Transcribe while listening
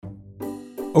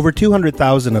Over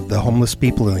 200,000 of the homeless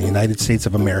people in the United States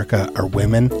of America are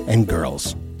women and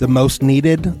girls. The most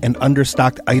needed and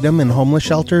understocked item in homeless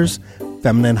shelters,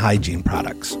 feminine hygiene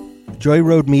products. Joy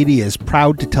Road Media is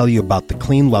proud to tell you about the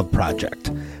Clean Love Project.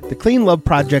 The Clean Love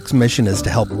Project's mission is to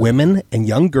help women and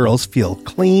young girls feel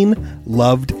clean,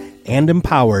 loved, and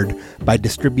empowered by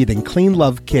distributing Clean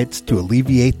Love kits to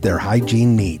alleviate their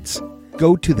hygiene needs.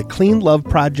 Go to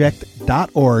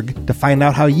thecleanloveproject.org to find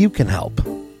out how you can help.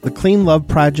 The Clean Love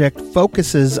Project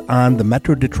focuses on the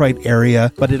Metro Detroit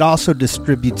area, but it also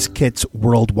distributes kits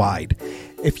worldwide.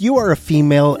 If you are a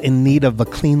female in need of a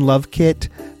Clean Love kit,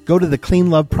 go to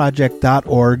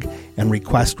thecleanloveproject.org and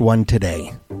request one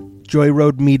today. Joy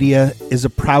Road Media is a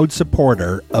proud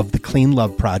supporter of the Clean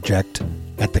Love Project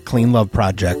at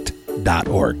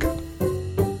thecleanloveproject.org.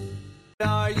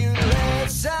 Are you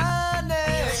listening?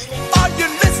 Are you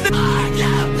listening? Are you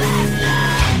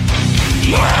listening?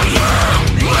 Yo, are you listening?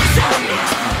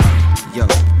 Are you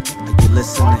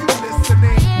listening?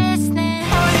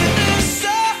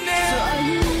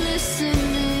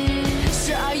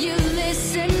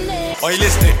 Are you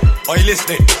listening? Are you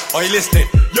listening? Are you listening?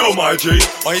 Yo, my G.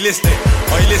 Are you listening?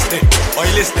 Are you listening? Are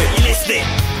you listening?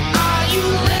 Are you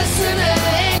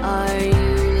listening? Are you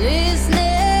listening?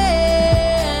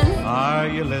 Are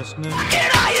you listening? Are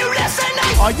you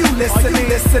listening? Are you listening? Are you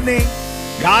listening?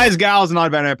 Guys, gals, and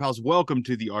non-binary pals, welcome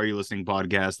to the Are You Listening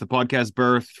podcast. The podcast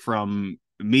birthed from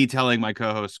me telling my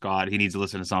co-host Scott he needs to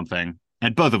listen to something,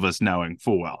 and both of us knowing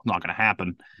full well not going to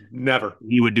happen. Never.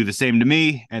 He would do the same to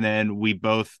me, and then we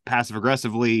both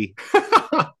passive-aggressively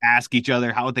ask each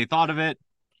other how they thought of it,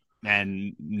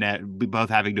 and we both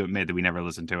having to admit that we never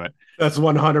listened to it. That's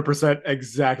 100%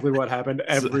 exactly what happened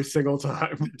every single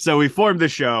time. So we formed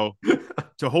this show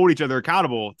to hold each other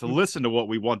accountable, to listen to what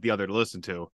we want the other to listen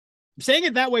to. Saying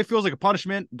it that way feels like a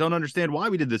punishment. Don't understand why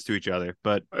we did this to each other,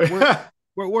 but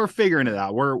we're figuring it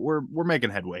out. We're making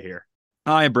headway here.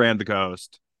 I am Brand, the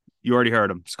co-host. You already heard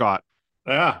him, Scott.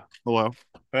 Yeah. Hello.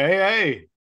 Hey.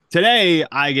 Today,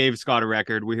 I gave Scott a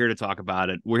record. We're here to talk about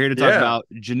it. We're here to talk about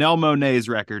Janelle Monae's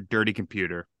record, Dirty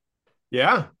Computer.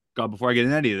 Yeah. God, before I get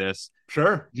into any of this,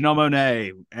 Sure. Janelle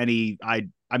Monae,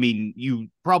 I mean, you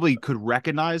probably could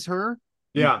recognize her.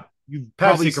 Yeah. You've Pepsi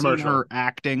probably commercial. seen her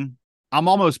acting. I'm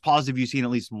almost positive you've seen at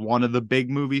least one of the big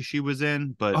movies she was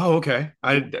in, but Oh, okay.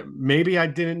 I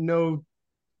didn't know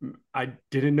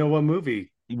what movie.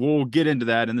 we'll get into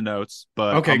that in the notes.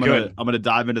 But Okay, good. I'm gonna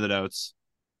dive into the notes.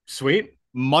 Sweet.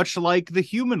 Much like the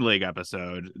Human League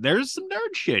episode, there's some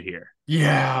nerd shit here.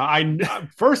 Yeah.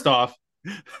 First off,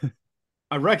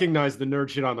 I recognize the nerd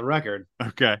shit on the record.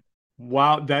 Okay.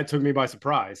 Wow, that took me by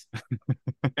surprise.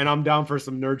 And I'm down for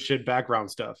some nerd shit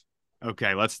background stuff.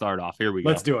 Okay, let's start off. Here we go.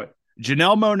 Let's do it.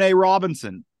 Janelle Monae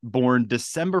Robinson, born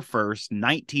December 1st,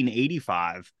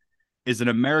 1985, is an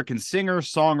American singer,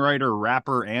 songwriter,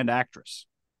 rapper, and actress.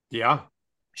 Yeah.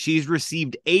 She's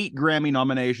received 8 Grammy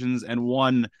nominations and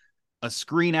won a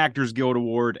Screen Actors Guild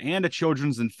Award and a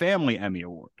Children's and Family Emmy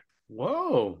Award.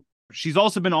 Whoa. She's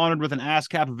also been honored with an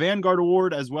ASCAP Vanguard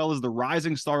Award, as well as the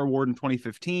Rising Star Award in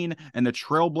 2015 and the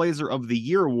Trailblazer of the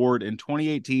Year Award in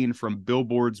 2018 from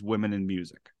Billboard's Women in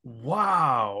Music.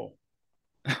 Wow.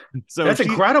 So That's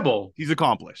incredible. She's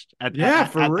accomplished. For At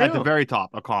real. the very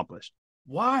top, accomplished.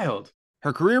 Wild.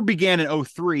 Her career began in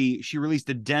 2003. She released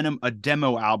a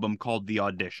demo album called The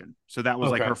Audition. So that was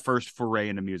like Okay. her first foray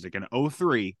into music in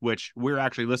 2003, which we're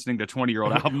actually listening to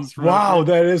 20-year-old albums from. Wow,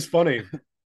 that is funny.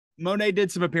 Monae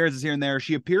did some appearances here and there.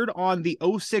 She appeared on the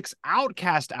 2006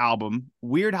 Outkast album.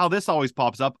 Weird how this always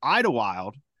pops up.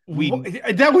 Idlewild.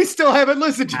 That we still haven't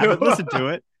listened to. Haven't listened to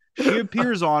it. She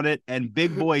appears on it, and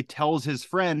Big Boy tells his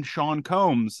friend Sean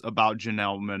Combs about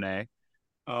Janelle Monae,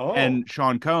 Oh. and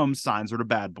Sean Combs signs her to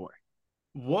Bad Boy.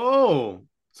 Whoa.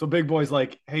 So Big Boy's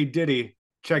like, hey, Diddy,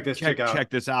 check this chick out. Check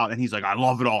this out. And he's like, I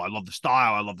love it all. I love the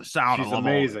style. I love the sound. She's I love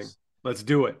all amazing. this. Let's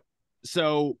do it.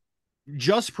 So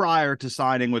just prior to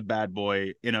signing with Bad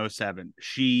Boy in 2007,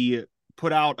 she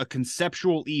put out a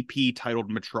conceptual EP titled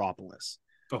Metropolis,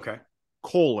 Okay.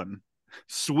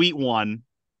 Sweet One,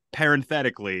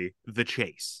 parenthetically, The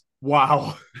Chase.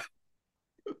 Wow.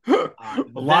 A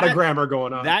lot of grammar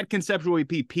going on. That conceptual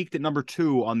EP peaked at number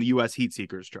 2 on the US Heat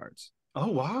Seekers charts. Oh,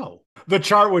 wow. The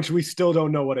chart, which we still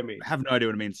don't know what it means. I have no idea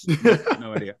what it means.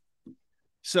 No idea.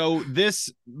 So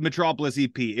this Metropolis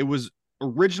EP, it was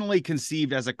originally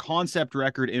conceived as a concept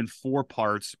record in 4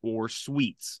 parts or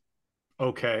suites,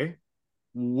 Okay.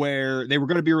 where they were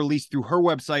going to be released through her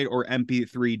website or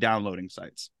MP3 downloading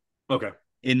sites. Okay.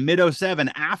 In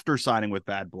mid-07, after signing with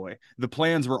Bad Boy, the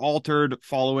plans were altered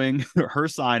following her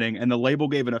signing, and the label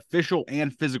gave an official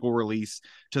and physical release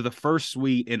to the first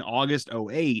suite in August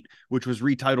 08, which was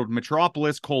retitled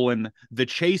Metropolis: The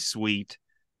Chase Suite,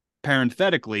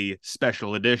 parenthetically,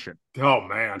 Special Edition. Oh,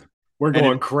 man. We're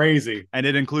going crazy. And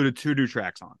it included 2 new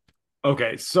tracks on.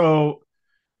 Okay,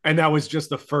 and that was just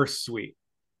the first suite?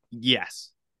 Yes.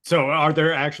 So are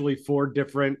there actually 4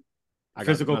 different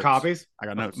physical copies? I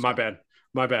got notes. My bad.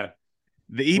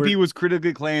 The EP was critically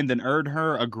acclaimed and earned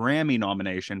her a Grammy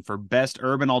nomination for Best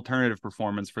Urban Alternative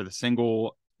Performance for the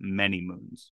single Many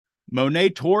Moons.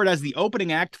 Monae toured as the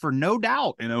opening act for No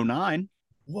Doubt in 09.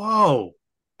 Whoa.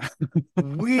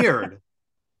 Weird.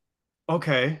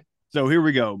 Okay. So here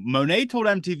we go. Monae told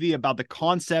MTV about the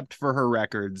concept for her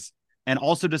records and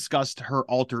also discussed her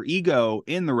alter ego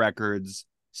in the records,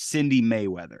 Cindy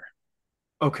Mayweather.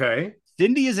 Okay.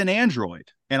 Cindy is an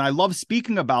android, and I love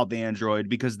speaking about the android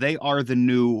because they are the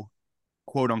new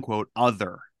quote-unquote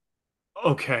other.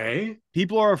 Okay.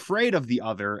 People are afraid of the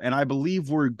other, and I believe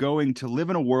we're going to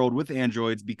live in a world with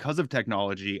androids because of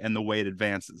technology and the way it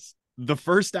advances. The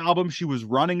first album, she was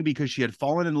running because she had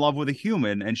fallen in love with a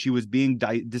human, and she was being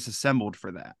disassembled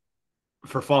for that.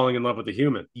 For falling in love with a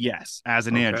human? Yes, as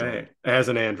an android. As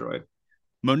an android.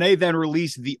 Monae then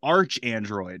released the Arch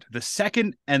Android, the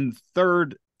second and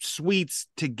third suites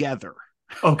together.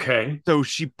 Okay. So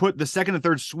she put the second and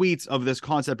third suites of this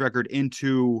concept record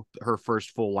into her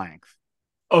first full length.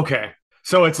 Okay.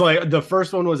 So it's like the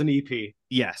first one was an EP.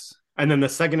 Yes. And then the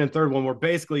second and third one were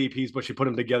basically EPs, but she put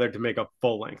them together to make a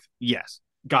full length. Yes.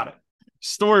 Got it.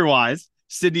 Story-wise,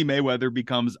 Cindy Mayweather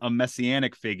becomes a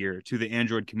messianic figure to the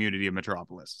android community of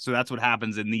Metropolis. So that's what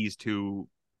happens in these 2.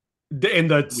 In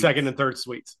the second and third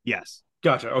suites. Yes.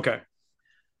 Gotcha. Okay.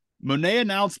 Monae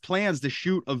announced plans to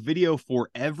shoot a video for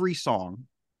every song.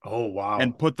 Oh, wow.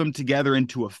 And put them together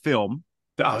into a film.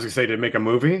 I was going to say, to make a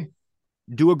movie?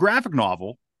 Do a graphic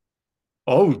novel.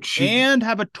 Oh, geez. And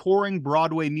have a touring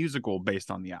Broadway musical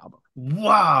based on the album.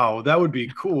 Wow, that would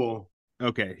be cool.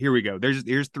 Okay, here we go.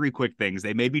 Here's 3 quick things.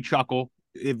 They made me chuckle.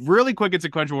 Really quick in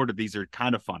sequential order. These are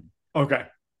kind of fun. Okay.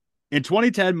 In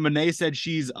 2010, Monae said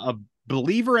she's a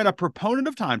believer and a proponent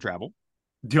of time travel.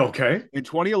 Okay. In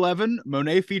 2011,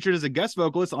 Monae featured as a guest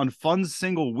vocalist on Fun's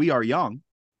single We Are Young.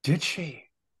 Did she?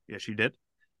 Yes, she did.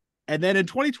 And then in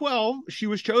 2012, she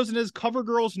was chosen as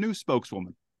CoverGirl's new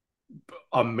spokeswoman.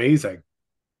 Amazing.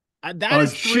 That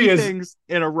is 3 things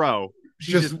in a row.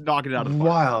 She's just knocking it out of the park.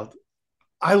 Wild.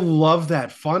 I love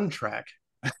that Fun track.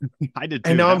 I did too.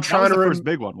 And now I'm trying to the first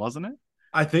big one, wasn't it?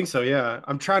 I think so, yeah.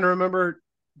 I'm trying to remember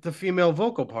the female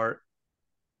vocal part.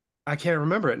 I can't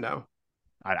remember it now.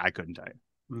 I couldn't tell you.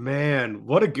 Man,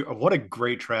 what a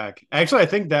great track. Actually, I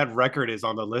think that record is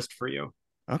on the list for you.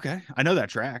 Okay. I know that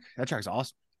track. That track's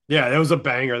awesome. Yeah, that was a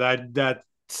banger. That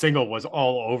single was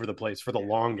all over the place for the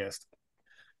longest.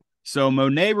 So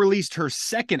Monae released her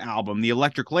second album, The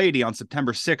Electric Lady, on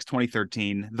September 6,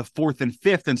 2013, the 4th and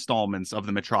 5th installments of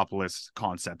the Metropolis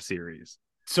concept series.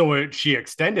 So she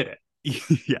extended it?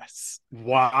 Yes.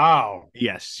 Wow.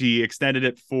 Yes, she extended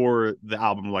it for the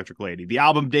album Electric Lady. The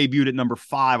album debuted at number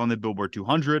 5 on the Billboard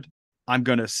 200. I'm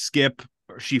going to skip.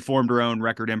 She formed her own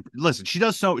record. Listen, she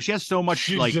has so much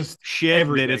shit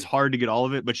everything. That it's hard to get all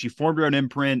of it, but she formed her own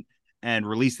imprint and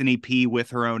released an EP with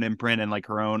her own imprint and like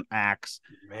her own acts.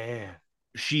 Man.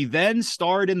 She then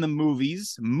starred in the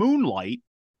movies Moonlight.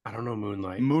 I don't know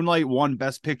Moonlight. Moonlight won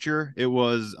Best Picture. It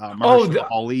was Mahershala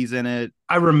Ali's in it.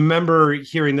 I remember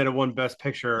hearing that it won Best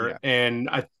Picture, and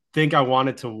I think I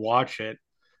wanted to watch it.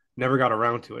 Never got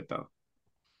around to it, though.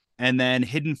 And then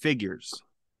Hidden Figures,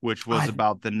 which was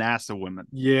about the NASA women.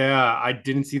 Yeah, I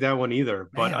didn't see that one either.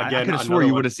 But Man, again, I could have swore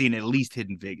you would have seen at least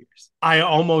Hidden Figures. I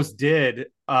almost did.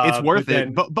 It's worth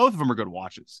it. But both of them are good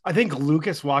watches. I think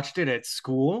Lucas watched it at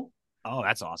school. Oh,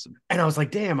 that's awesome. And I was like,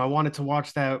 damn, I wanted to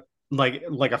watch that like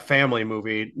a family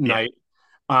movie night.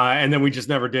 And then we just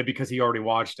never did because he already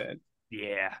watched it.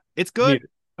 Yeah, it's good.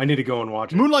 I need to go and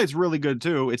watch it. Moonlight's really good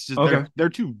too. It's just they're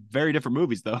 2 very different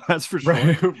movies though. That's for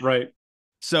sure. Right.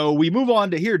 So we move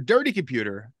on to here. Dirty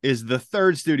Computer is the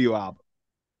 3rd studio album.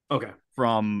 Okay.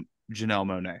 From Janelle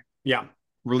Monae. Yeah.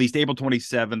 Released April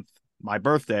 27th, my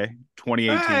birthday,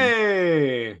 2018.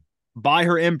 Hey! By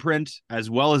her imprint, as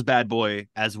well as Bad Boy,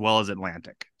 as well as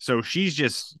Atlantic. So she's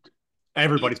just...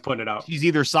 Everybody's putting it out. She's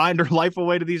either signed her life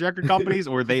away to these record companies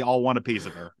or they all want a piece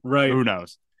of her. Right. Who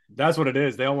knows? That's what it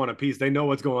is. They all want a piece. They know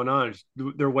what's going on.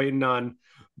 They're waiting on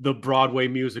the Broadway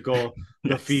musical,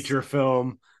 the feature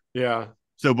film. Yeah.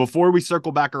 So before we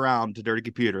circle back around to Dirty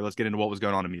Computer, let's get into what was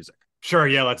going on in music. Sure.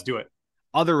 Yeah, let's do it.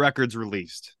 Other records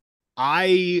released.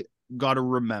 I got to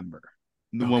remember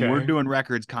when we're Okay. doing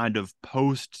records kind of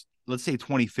post, let's say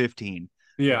 2015,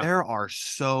 Yeah. there are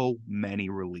so many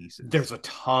releases. There's a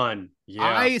ton. Yeah.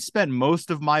 I spent most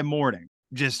of my morning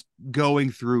just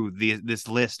going through this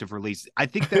list of releases. I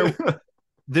think the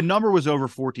number was over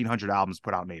 1,400 albums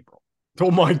put out in April.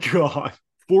 Oh my God.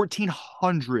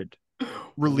 1,400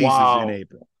 releases Wow. in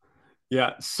April.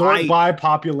 Yeah. Sort by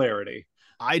popularity.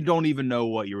 I don't even know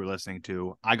what you were listening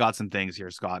to. I got some things here,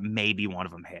 Scott. Maybe one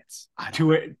of them hits.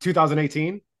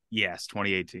 2018? Yes,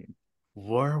 2018.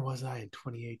 Where was I in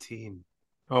 2018?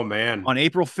 Oh, man. On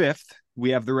April 5th,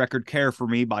 we have the record Care For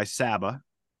Me by Saba.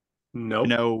 Nope.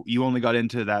 No, you only got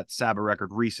into that Saba record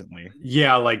recently.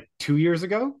 Yeah, like 2 years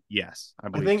ago? Yes, I I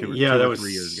believe think, two that or was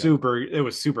 3 years ago. super. It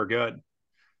was super good.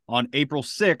 On April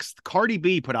 6th, Cardi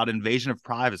B put out Invasion of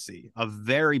Privacy, a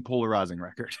very polarizing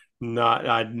record.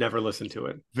 I'd never listened to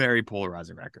it. Very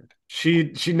polarizing record.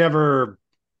 She never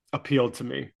appealed to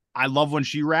me. I love when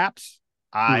she raps.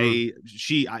 As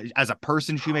a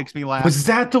person, she makes me laugh. Was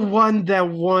that the one that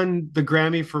won the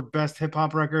Grammy for best hip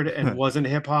hop record and wasn't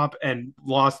hip hop and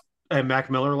Mac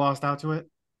Miller lost out to it?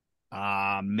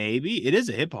 Maybe it is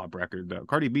a hip hop record though.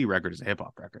 Cardi B record is a hip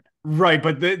hop record, right?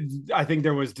 But I think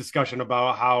there was discussion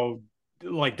about how,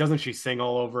 like, doesn't she sing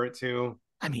all over it too?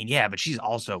 I mean, yeah, but she's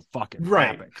also fucking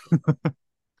right. rapping.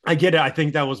 I get it. I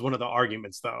think that was one of the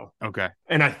arguments though. Okay,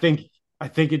 and I think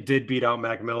it did beat out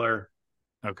Mac Miller.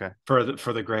 Okay, for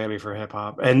the Grammy for hip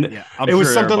hop, and yeah, it was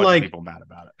sure something like people mad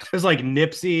about it. It was like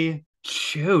Nipsey.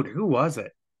 Shoot, who was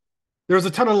it? There was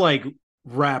a ton of like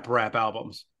rap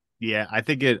albums. Yeah, I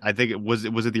think it was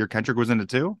it the year Kendrick was in it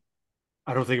too?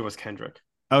 I don't think it was Kendrick.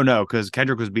 Oh no, because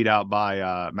Kendrick was beat out by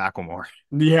Macklemore.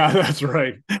 Yeah, that's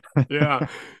right. Yeah.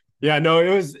 Yeah, no,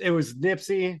 it was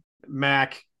Nipsey,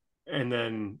 Mac, and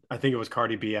then I think it was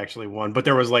Cardi B actually won, but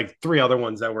there was like 3 other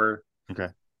ones that were okay.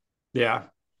 Yeah.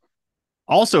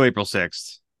 Also April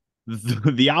 6th,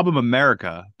 the album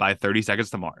America by 30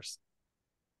 Seconds to Mars.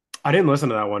 I didn't listen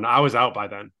to that one. I was out by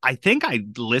then. I think I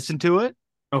listened to it.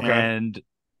 Okay. And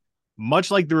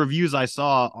much like the reviews I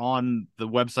saw on the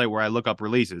website where I look up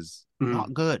releases,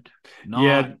 not good.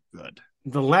 Not good.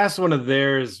 The last one of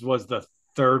theirs was the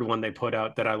 3rd one they put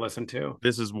out that I listened to.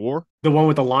 This Is War? The one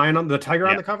with the lion on the tiger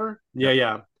on the cover?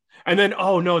 Yeah. And then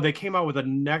they came out with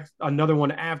another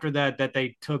one after that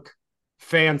they took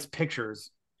fans'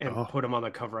 pictures and put them on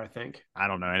the cover, I think. I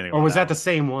don't know anything. Or was that the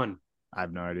same one? I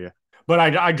have no idea. But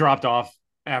I dropped off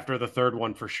after the 3rd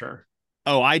one for sure.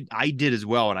 Oh, I did as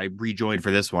well, and I rejoined for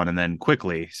this one, and then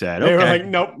quickly said, "Okay, were like,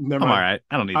 nope, never mind. I'm all right.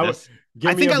 I don't need this."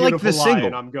 I think I like the single.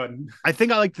 And I'm good. I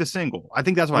think I like the single. I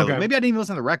think that's why. Maybe I didn't even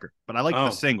listen to the record, but I like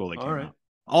the single that came out.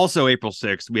 Also, April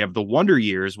 6th, we have the Wonder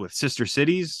Years with Sister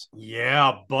Cities.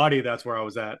 Yeah, buddy, that's where I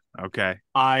was at. Okay,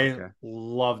 I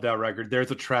love that record. There's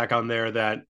a track on there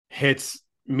that hits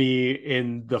me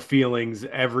in the feelings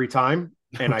every time.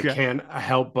 And I can't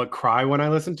help but cry when I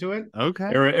listen to it.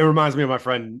 Okay. It reminds me of my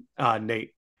friend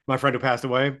Nate, my friend who passed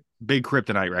away. Big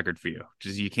kryptonite record for you.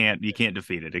 Just you can't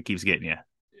defeat it. It keeps getting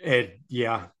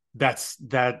you. That's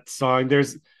that song.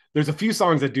 There's a few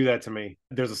songs that do that to me.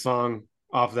 There's a song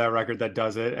off that record that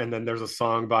does it, and then there's a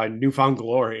song by Newfound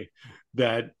Glory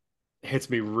that hits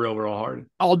me real hard.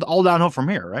 All downhill from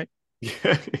here, right?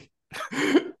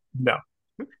 No.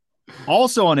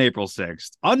 Also on April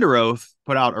 6th, Under Oath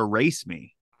put out Erase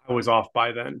Me. I was off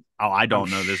by then. Oh, I don't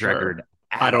know this record.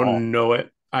 I don't know it.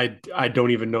 I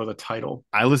don't even know the title.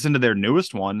 I listened to their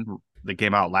newest one that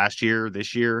came out this year,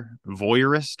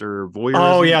 Voyeurism.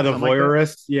 Oh yeah, the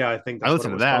Voyeurist. Like, yeah, I think I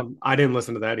listened to that. Called. I didn't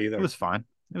listen to that either. It was fine.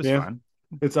 Fine.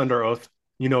 It's Under Oath.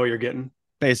 You know what you're getting.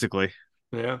 Basically.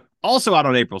 Yeah. Also out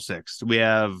on April 6th, we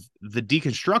have The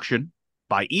Deconstruction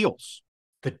by Eels.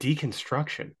 The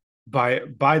Deconstruction by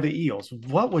the Eels.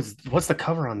 What's the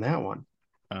cover on that one?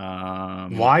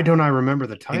 Why don't I remember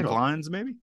the title? Pink lines,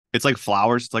 maybe. It's like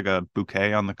flowers. It's like a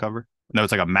bouquet on the cover. No,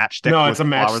 it's like a matchstick. No, it's a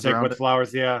matchstick with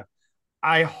flowers. Yeah,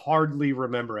 I hardly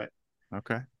remember it.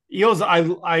 Okay. Eels.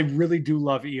 I really do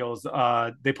love Eels.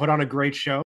 They put on a great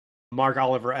show. Mark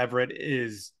Oliver Everett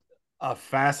is a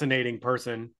fascinating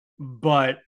person,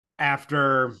 but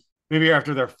after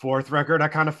their 4th record, I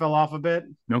kind of fell off a bit.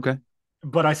 Okay.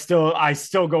 But I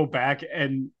still go back,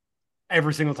 and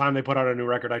every single time they put out a new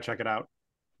record, I check it out.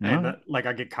 And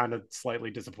I get kind of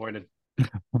slightly disappointed.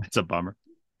 It's a bummer.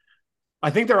 I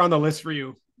think they're on the list for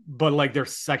you, but like their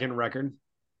 2nd record.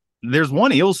 There's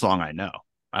one Eels song I know.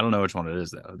 I don't know which one it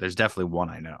is though. There's definitely one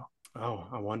I know. Oh,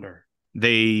 I wonder.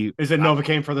 Is it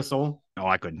Novocaine for the Soul? Oh,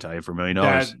 I couldn't tell you for $1 million.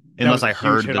 Unless I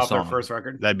heard the song. Their 1st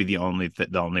record. That'd be the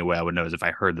only way I would know is if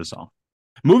I heard the song.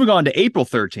 Moving on to April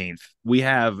 13th, we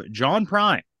have John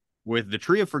Prine with The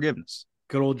Tree of Forgiveness.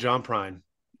 Good old John Prine.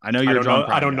 I know you're a John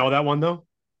Prine I don't guy. know that one though.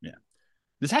 Yeah.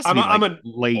 This has to be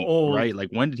late, right? Like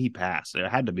when did he pass? It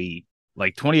had to be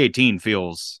like 2018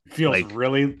 feels like,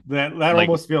 really that like,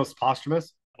 almost feels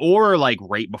posthumous. Or like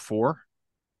right before.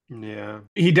 Yeah.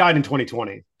 He died in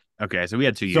 2020. Okay, so we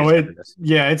had 2 years after this.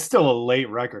 Yeah, it's still a late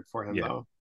record for him though.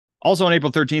 Also on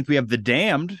April 13th, we have The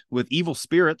Damned with Evil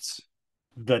Spirits.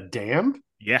 The Damned?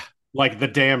 Yeah. Like The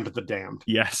Damned.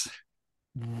 Yes.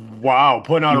 Wow,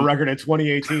 putting out a record in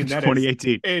 2018. That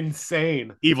 2018. Is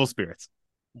insane. Evil Spirits.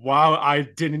 Wow, I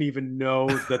didn't even know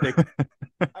that they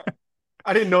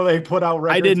I didn't know they put out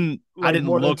records. I didn't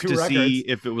look to see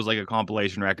if it was like a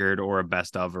compilation record or a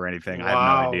best of or anything. Wow. I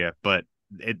have no idea, but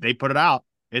they put it out.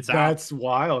 That's out. That's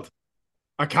wild.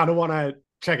 I kind of want to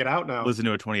check it out now. Listen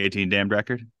to a 2018 Damned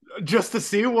record. Just to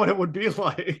see what it would be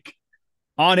like.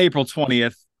 On April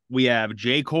 20th, we have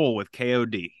J. Cole with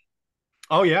KOD.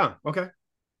 Oh, yeah. Okay.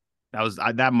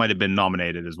 That might have been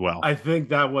nominated as well. I think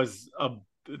that was a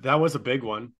big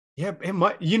one. Yeah, it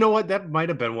might. You know what? That might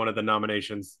have been one of the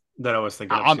nominations that I was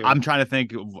thinking of. I'm trying to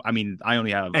think. I mean, I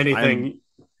only have anything.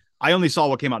 I only saw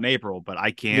what came out in April, but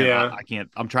I can't. Yeah. I can't.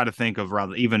 I'm trying to think of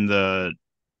rather even the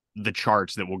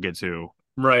charts that we'll get to.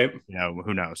 Right. You know,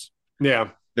 who knows? Yeah.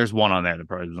 There's one on there that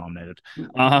probably was nominated.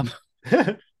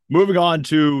 Moving on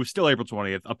to still April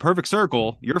 20th, A Perfect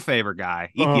Circle, your favorite guy,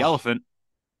 Eat the Elephant.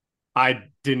 I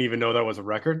didn't even know that was a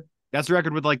record. That's the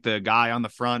record with like the guy on the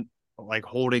front, like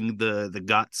holding the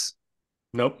guts.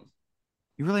 Nope.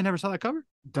 You really never saw that cover?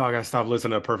 Dog, I stopped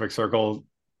listening to Perfect Circle.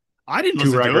 I didn't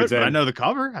listen to it, but I know the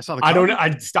cover. I saw the cover.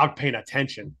 I stopped paying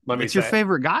attention. It's your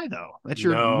favorite guy, though. That's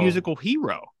your musical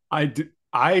hero. I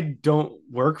don't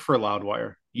work for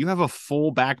Loudwire. You have a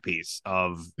full back piece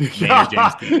of Maynard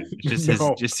James Keenan.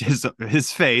 Just his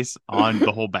face on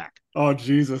the whole back. Oh,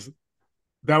 Jesus.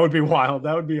 That would be wild.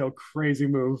 That would be a crazy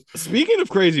move. Speaking of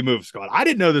crazy moves, Scott, I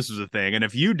didn't know this was a thing. And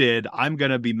if you did, I'm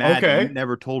going to be mad that you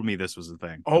never told me this was a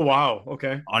thing. Oh, wow.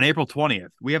 Okay. On April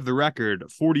 20th, we have the record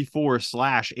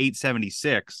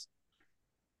 44/876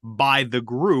 by the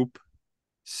group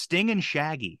Sting and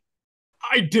Shaggy.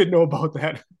 I did know about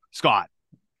that. Scott,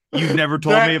 you've never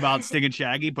told me about Sting and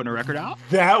Shaggy putting a record out?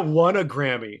 That won a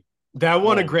Grammy. That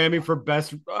won a Grammy for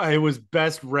best. It was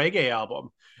best reggae album.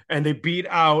 And they beat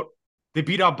out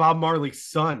Bob Marley's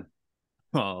son.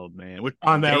 Oh man,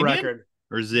 on that record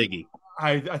or Ziggy?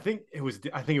 I think it was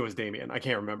Damien. I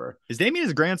can't remember. Is Damien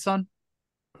his grandson?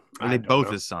 Or are they both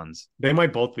his sons? They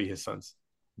might both be his sons.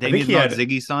 Damien's not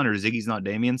Ziggy's son, or Ziggy's not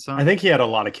Damien's son. I think he had a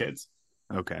lot of kids.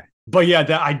 Okay, but yeah,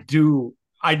 that I do.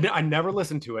 I never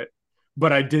listened to it,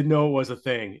 but I did know it was a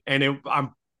thing, and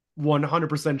I'm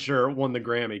 100% sure it won the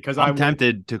Grammy because I'm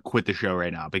tempted to quit the show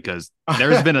right now because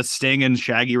there's been a Sting and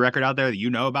Shaggy record out there that you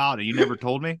know about and you never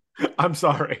told me. I'm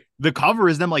sorry. The cover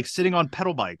is them like sitting on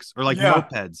pedal bikes or like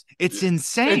mopeds. It's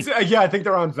insane. I think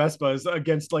they're on Vespas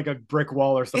against like a brick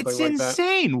wall or something. It's like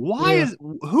insane. Why is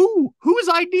whose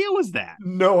idea was that?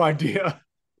 No idea.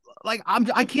 Like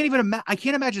I can't even I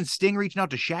can't imagine Sting reaching out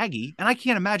to Shaggy, and I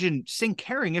can't imagine Sting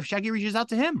caring if Shaggy reaches out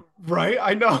to him. Right?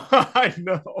 I know. I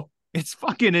know. It's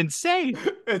fucking insane.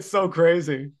 It's so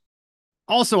crazy.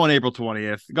 Also on April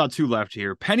 20th, got two left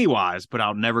here. Pennywise put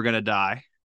out Never Gonna Die.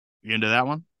 You into that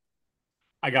one?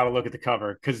 I got to look at the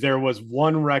cover because there was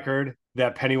one record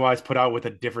that Pennywise put out with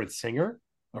a different singer.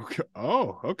 Okay.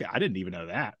 Oh, okay. I didn't even know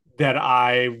that. That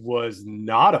I was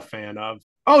not a fan of.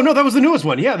 Oh, no, that was the newest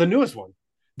one. Yeah, the newest one.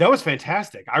 That was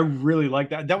fantastic. I really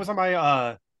liked that. That was on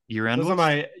my year-end list? On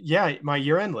my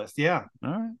year-end list. Yeah.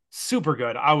 All right. Super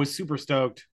good. I was super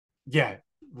stoked. Yeah,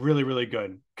 really, really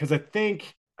good. Because I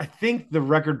think the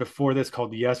record before this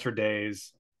called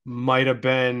Yesterdays might have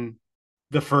been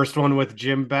the first one with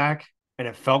Jim back, and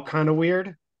it felt kind of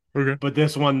weird. Okay. But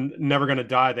this one, Never Gonna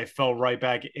Die, they fell right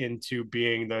back into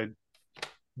being the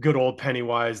good old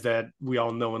Pennywise that we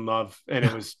all know and love, and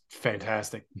it was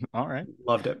fantastic. All right.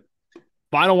 Loved it.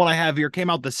 Final one I have here came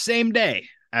out the same day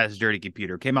as Dirty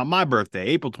Computer. Came out my birthday,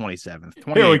 April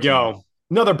 27th. Here we go.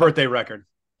 Another birthday record.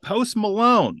 Post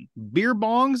Malone, Beer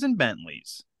Bongs and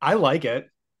Bentleys. I like it.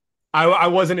 I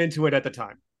wasn't into it at the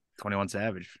time. 21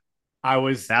 Savage.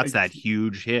 That's that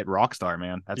huge hit. Rockstar,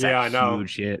 man. That's that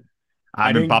huge hit.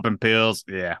 I've been popping pills.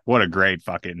 Yeah. What a great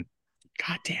fucking.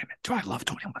 God damn it. Do I love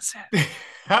 21 Savage?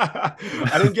 I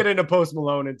didn't get into Post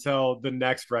Malone until the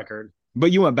next record.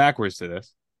 But you went backwards to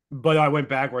this. But I went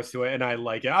backwards to it, and I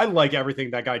like it. I like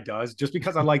everything that guy does just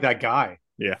because I like that guy.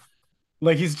 Yeah.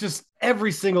 Like, he's just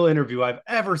every single interview I've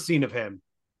ever seen of him,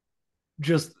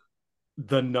 just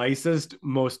the nicest,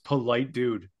 most polite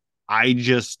dude. I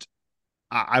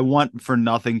want for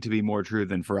nothing to be more true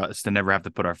than for us to never have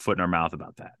to put our foot in our mouth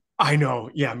about that. I know.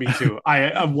 Yeah, me too.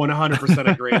 I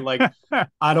 100% agree. Like,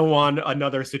 I don't want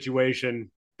another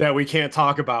situation that we can't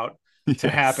talk about to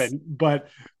happen. But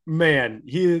man,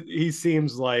 he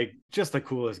seems like just the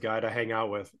coolest guy to hang out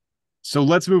with. So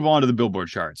let's move on to the Billboard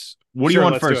charts. What do you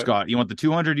want first, Scott? You want the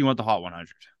 200? You want the Hot 100?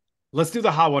 Let's do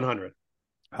the Hot 100.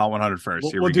 Hot 100 first.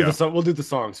 We'll do the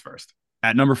songs first.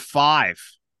 At number 5,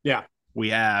 yeah, we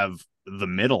have The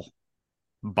Middle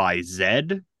by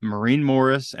Zed, Maureen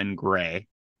Morris, and Gray.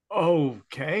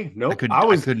 Okay. Nope.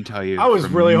 I couldn't tell you. I was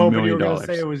really hoping you were going to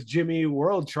say it was Jimmy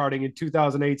World charting in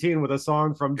 2018 with a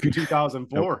song from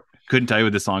 2004. Nope. Couldn't tell you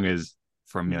what the song is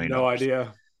for $1 million. No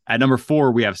idea. At number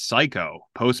 4, we have Psycho,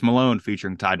 Post Malone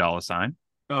featuring Ty Dolla $ign.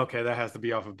 Okay, that has to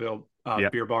be off of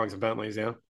Beer Bongs and Bentleys,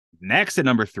 yeah. Next at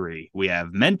number 3, we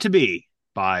have Meant to Be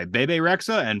by Bebe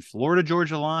Rexha and Florida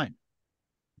Georgia Line.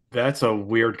 That's a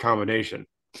weird combination.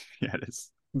 Yeah, it is.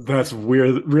 That's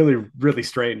weird. Really, really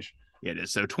strange. It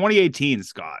is. So 2018,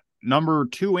 Scott, number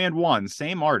 2 and 1,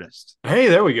 same artist. Hey,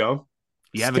 there we go.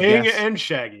 You have Sting a guess? and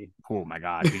Shaggy. Oh my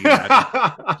God. Do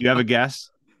you have a guess?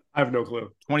 I have no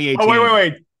clue. 2018. Oh,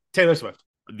 wait. Taylor Swift.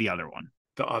 The other one.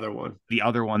 The other one. The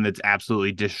other one that's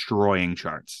absolutely destroying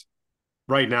charts.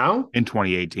 Right now? In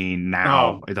 2018.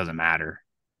 Now, It doesn't matter.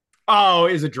 Oh,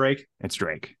 is it Drake? It's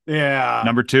Drake. Yeah.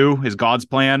 Number 2 is God's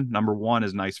Plan. Number 1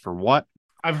 is Nice for What?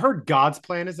 I've heard God's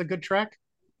Plan is a good track.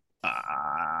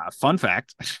 Fun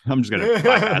fact. I'm just gonna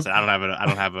bypass it. I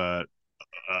don't have a.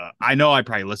 I know I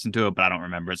probably listened to it, but I don't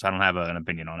remember it, so I don't have an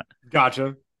opinion on it.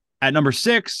 Gotcha. At number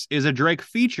 6 is a Drake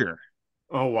feature.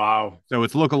 Oh wow! So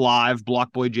it's Look Alive,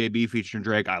 Block Boy JB featuring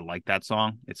Drake. I like that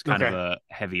song. It's kind of a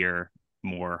heavier,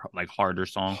 more like harder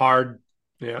song. Hard,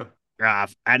 yeah.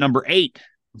 At number 8,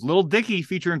 Lil Dicky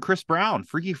featuring Chris Brown,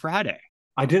 Freaky Friday.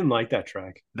 I didn't like that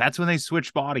track. That's when they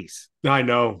switched bodies. I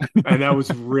know. And that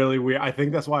was really weird. I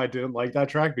think that's why I didn't like that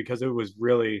track, because it was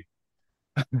really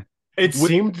it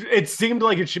seemed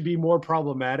like it should be more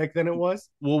problematic than it was.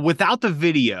 Well, without the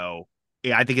video,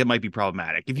 yeah, I think it might be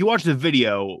problematic. If you watch the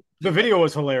video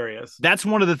was hilarious. That's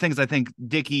one of the things I think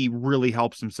Dicky really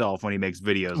helps himself when he makes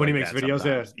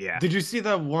videos. Yeah. Did you see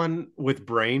the one with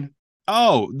Brain?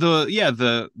 Oh,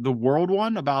 the world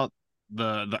one about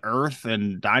the Earth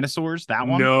and dinosaurs, that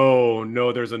one?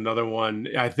 No, there's another one.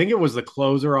 I think it was the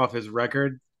closer off his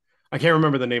record. I can't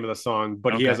remember the name of the song,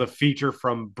 but he has a feature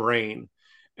from Brain,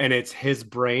 and it's his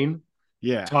brain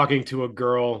talking to a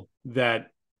girl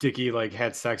that Dicky like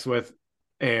had sex with,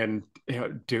 and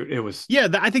dude, it was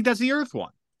I think that's the Earth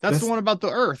one. That's the one about the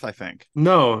Earth, I think.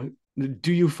 No,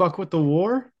 do you fuck with the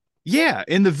war? Yeah,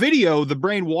 in the video, the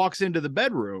brain walks into the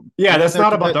bedroom. Yeah, that's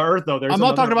not about the Earth, though. I'm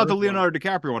not talking about the Leonardo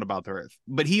DiCaprio one about the Earth,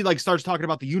 but he like starts talking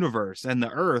about the universe and the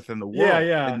Earth and the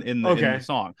world in the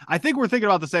song. I think we're thinking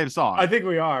about the same song. I think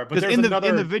we are, but in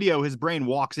the video, his brain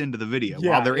walks into the video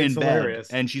while they're in bed,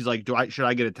 and she's like, should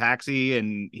I get a taxi?"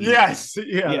 And that's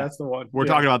the one. We're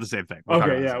talking about the same thing. We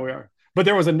are. But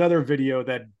there was another video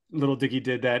that Little Dicky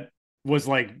did that was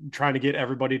like trying to get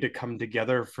everybody to come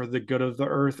together for the good of the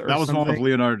Earth. That was one with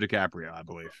Leonardo DiCaprio, I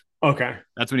believe. Okay.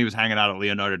 That's when he was hanging out at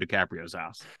Leonardo DiCaprio's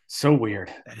house. So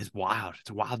weird. That is wild. It's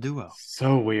a wild duo.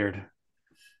 So weird.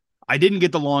 I didn't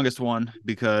get the longest one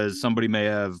because somebody may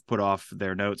have put off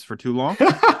their notes for too long.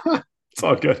 It's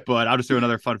all good. But I'll just do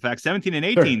another fun fact. 17 and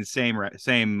 18,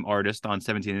 same artist on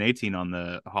 17 and 18 on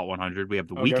the Hot 100. We have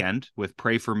The Weeknd with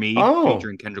Pray For Me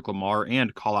featuring Kendrick Lamar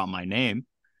and Call Out My Name.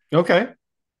 Okay.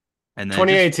 And then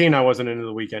 2018, I wasn't into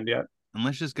The Weeknd yet. And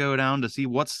let's just go down to see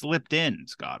what slipped in,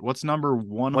 Scott. What's number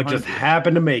 100? What just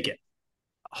happened to make it?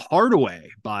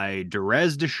 Hardaway by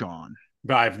Derez Deshawn.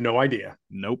 I have no idea.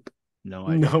 Nope. No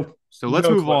idea. Nope. So let's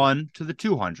move on to the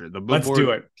 200. The Billboard let's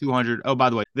do it. 200. Oh, by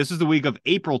the way, this is the week of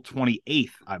April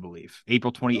 28th, I believe.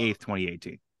 April 28th,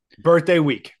 2018. Birthday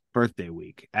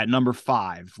week. At number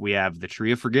 5, we have The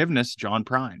Tree of Forgiveness, John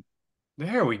Prine.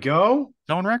 There we go.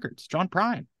 Zone Records, John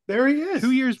Prine. There he is.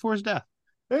 2 years before his death.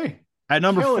 Hey. At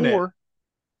number 4,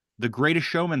 The Greatest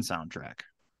Showman soundtrack.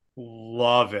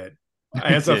 Love it.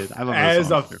 As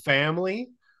a family,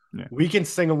 we can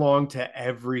sing along to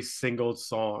every single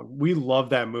song. We love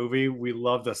that movie. We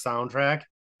love the soundtrack.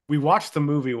 We watched the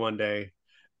movie one day,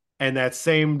 and that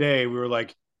same day we were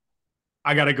like,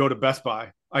 I got to go to Best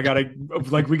Buy. we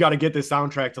got to get this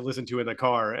soundtrack to listen to in the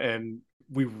car, and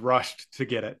we rushed to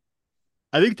get it.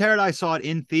 I think Tara and I saw it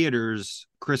in theaters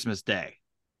Christmas Day.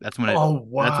 That's when it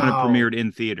premiered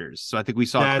in theaters. So I think we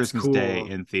saw Christmas Day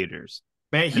in theaters.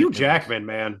 Man, Hugh Jackman,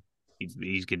 man.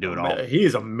 He can do it all. He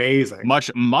is amazing.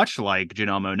 Much like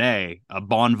Janelle Monae, a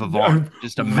bon vivant,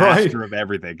 just a master of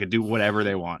everything. Could do whatever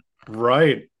they want.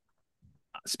 Right.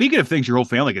 Speaking of things your whole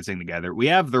family can sing together, we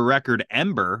have the record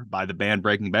Ember by the band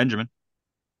Breaking Benjamin.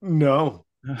 No.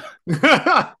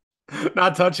 Not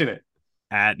touching it.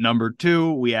 At number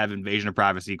 2, we have Invasion of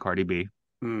Privacy, Cardi B.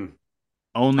 Mm.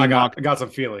 I got some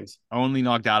feelings. Only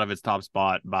knocked out of its top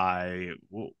spot by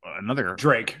another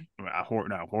Drake.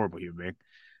 Horrible human being.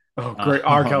 Oh, great.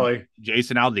 R. Kelly.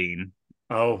 Jason Aldean.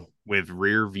 Oh. With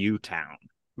Rear View Town.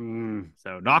 Mm.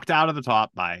 So knocked out of the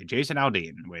top by Jason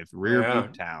Aldean with Rear View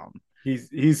Town.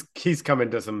 He's come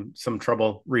into some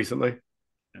trouble recently.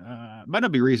 Might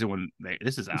not be recent when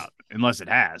this is out, unless it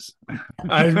has.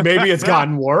 Maybe it's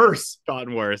gotten worse.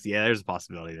 Yeah, there's a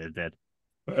possibility that it did.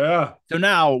 Yeah. So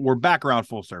now we're back around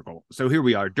full circle. So here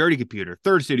we are, Dirty Computer,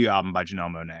 third studio album by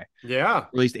Janelle Monae. Yeah.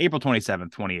 Released April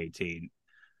 27th, 2018.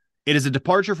 It is a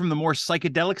departure from the more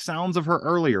psychedelic sounds of her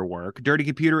earlier work. Dirty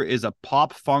Computer is a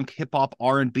pop, funk, hip-hop,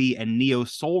 R&B, and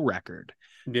neo-soul record.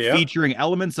 Yeah. Featuring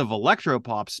elements of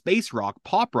electropop, space rock,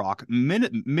 pop rock,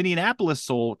 Minneapolis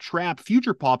soul, trap,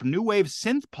 future pop, new wave,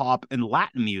 synth pop, and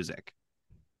Latin music.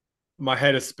 My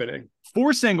head is spinning.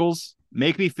 4 singles,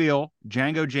 Make Me Feel,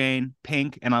 Django Jane,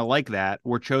 Pink, and I Like That,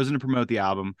 were chosen to promote the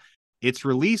album. Its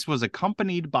release was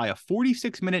accompanied by a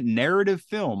 46-minute narrative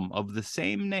film of the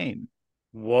same name.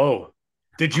 Whoa.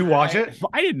 Did you watch it?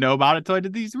 I didn't know about it until I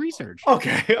did these research.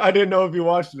 Okay. I didn't know if you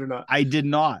watched it or not. I did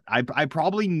not. I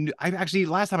probably knew. I actually,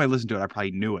 last time I listened to it, I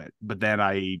probably knew it, but then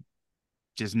I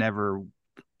just never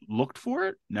looked for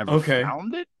it, never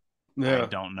found it. Yeah. I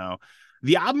don't know.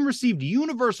 The album received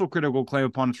universal critical acclaim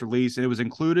upon its release, and it was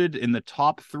included in the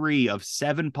top 3 of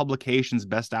 7 publications'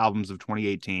 best albums of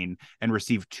 2018 and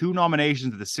received 2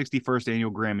 nominations at the 61st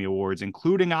Annual Grammy Awards,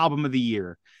 including Album of the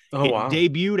Year. Oh, wow. It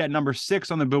debuted at number 6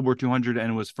 on the Billboard 200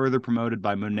 and was further promoted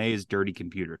by Monae's Dirty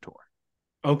Computer Tour.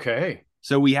 Okay.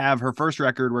 So we have her first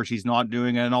record where she's not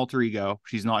doing an alter ego.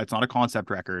 It's not a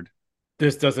concept record.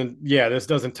 This doesn't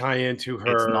tie into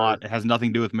her. It has nothing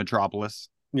to do with Metropolis.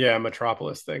 Yeah,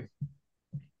 Metropolis thing.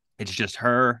 It's just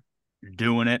her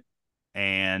doing it,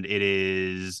 and it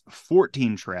is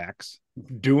 14 tracks.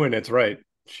 Doing it's right.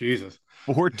 Jesus.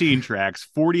 14 tracks,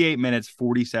 48 minutes,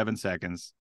 47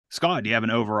 seconds. Scott, do you have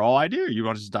an overall idea, or you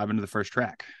want to just dive into the first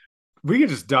track? We can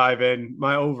just dive in.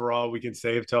 My overall we can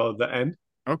save till the end.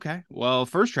 Okay. Well,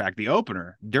 first track, the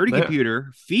opener, Dirty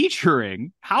Computer,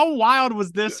 featuring, how wild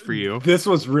was this for you? This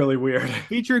was really weird.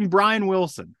 Featuring Brian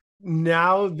Wilson.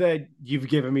 Now that you've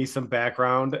given me some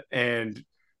background and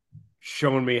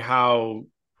shown me how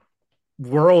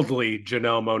worldly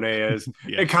Janelle Monae is,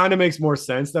 It kind of makes more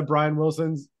sense that Brian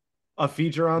Wilson's a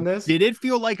feature on this. Did it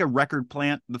feel like a record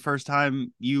plant the first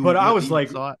time you But I was like,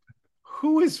 saw it?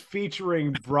 Who is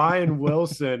featuring Brian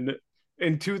Wilson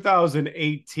in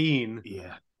 2018?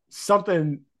 Yeah.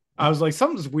 I was like,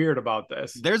 something's weird about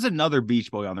this. There's another Beach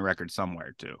Boy on the record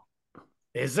somewhere too.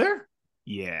 Is there?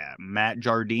 Yeah, Matt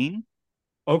Jardine.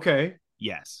 Okay.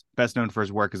 Yes. Best known for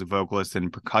his work as a vocalist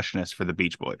and percussionist for the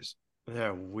Beach Boys.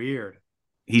 Yeah, weird.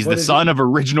 He's the son of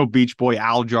original Beach Boy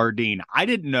Al Jardine. I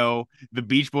didn't know the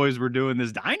Beach Boys were doing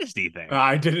this Dynasty thing.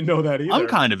 I didn't know that either. I'm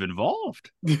kind of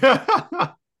involved. When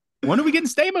are we getting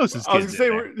Stamos' kids? I was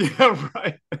going to say, yeah,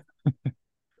 right.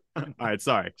 All right,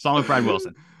 sorry. Song with Brian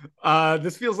Wilson.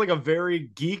 This feels like a very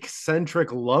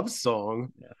geek-centric love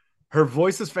song. Yeah. Her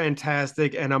voice is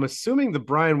fantastic, and I'm assuming the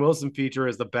Brian Wilson feature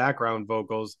is the background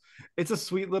vocals. It's a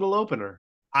sweet little opener.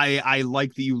 I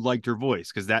like that you liked her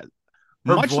voice, because that,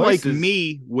 much like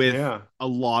me with a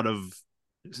lot of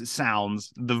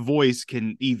sounds, the voice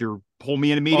can either pull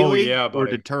me in immediately or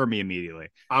deter me immediately.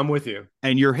 I'm with you.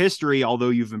 And your history, although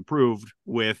you've improved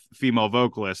with female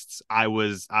vocalists, I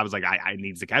was like, I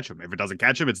need to catch him. If it doesn't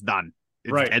catch him, it's done.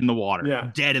 It's dead in the water.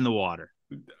 Yeah. Dead in the water.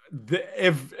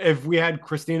 If we had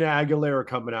Christina Aguilera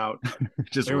coming out,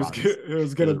 it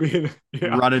was going to be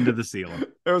run into the ceiling.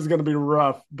 It was going to be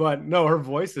rough, but no, her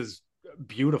voice is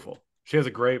beautiful. She has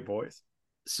a great voice.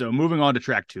 So moving on to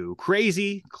track 2,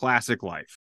 Crazy Classic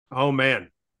Life. Oh man,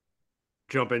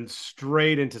 jumping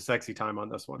straight into sexy time on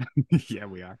this one. Yeah,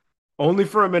 we are. Only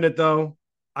for a minute though.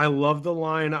 I love the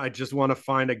line, I just want to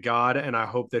find a God and I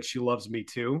hope that she loves me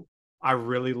too. I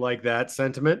really like that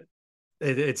sentiment.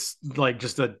 It's like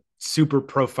just a super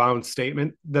profound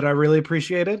statement that I really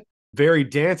appreciated. Very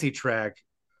dancey track,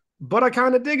 but I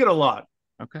kind of dig it a lot.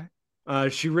 Okay.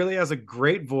 She really has a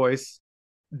great voice. ...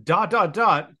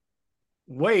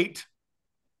 Wait. ...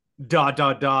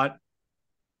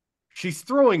 She's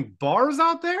throwing bars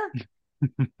out there?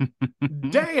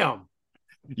 Damn.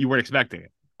 You weren't expecting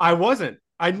it. I wasn't.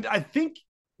 I think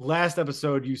last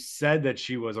episode you said that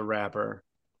she was a rapper.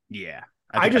 Yeah.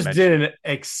 I just didn't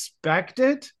expect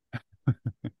it.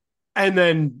 And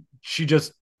then she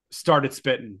just started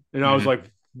spitting. And I was like,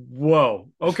 whoa,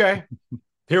 okay.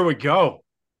 Here we go.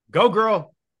 Go,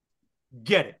 girl.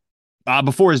 Get it.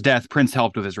 Before his death, Prince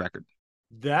helped with his record.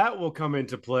 That will come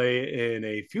into play in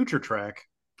a future track.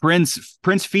 Prince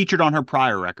featured on her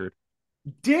prior record.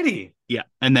 Did he? Yeah.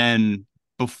 And then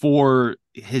before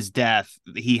his death,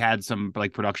 he had some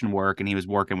like production work and he was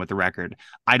working with the record.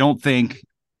 I don't think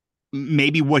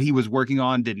maybe what he was working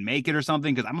on didn't make it or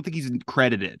something, because I don't think he's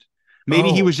credited.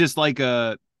 Maybe he was just like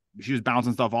she was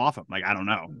bouncing stuff off him. Like, I don't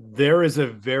know. There is a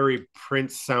very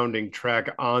Prince sounding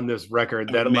track on this record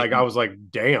that like I was like,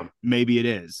 damn. Maybe it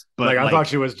is. But like I thought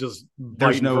she was just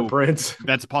biting from Prince.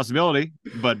 That's a possibility,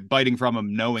 but biting from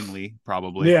him knowingly,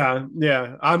 probably. Yeah,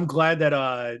 yeah. I'm glad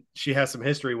that she has some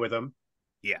history with him.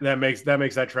 Yeah. That makes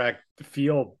that track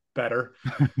feel better.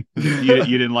 you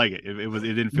didn't like it. It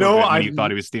didn't feel good when you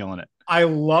thought he was stealing it. I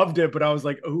loved it, but I was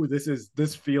like, oh,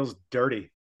 this feels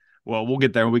dirty. Well, we'll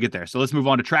get there when we get there. So let's move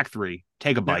on to track 3.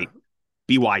 Take a Bite.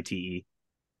 Yeah. BYTE.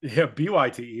 Yeah,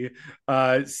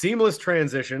 BYTE. Seamless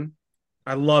transition.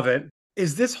 I love it.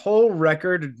 Is this whole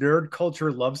record nerd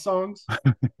culture love songs?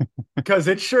 Because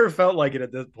it sure felt like it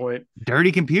at this point.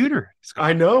 Dirty Computer.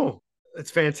 I know.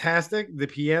 It's fantastic. The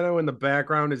piano in the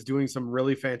background is doing some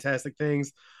really fantastic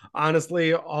things.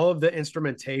 Honestly, all of the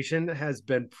instrumentation has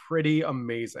been pretty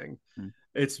amazing.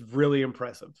 It's really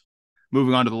impressive.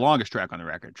 Moving on to the longest track on the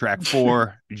record, track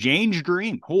 4, Jane's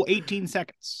Dream, whole 18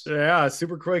 seconds. Yeah,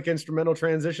 super quick instrumental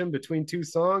transition between 2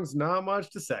 songs. Not much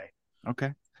to say.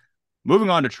 Okay. Moving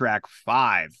on to track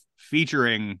 5,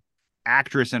 featuring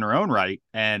actress in her own right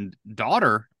and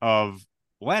daughter of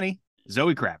Lenny,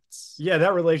 Zoe Kravitz. Yeah,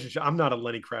 that relationship. I'm not a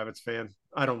Lenny Kravitz fan.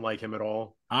 I don't like him at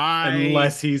all.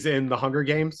 Unless he's in the Hunger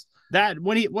Games. That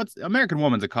what's American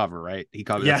Woman's a cover, right? He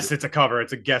covers. Yes, it's a cover.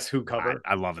 It's a Guess Who cover.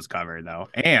 I love his cover though,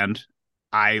 and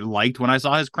I liked when I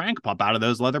saw his crank pop out of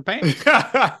those leather pants.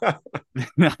 I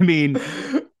mean,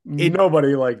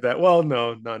 nobody liked that. Well,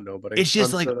 no, not nobody. It's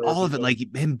just like all of it, like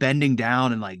him bending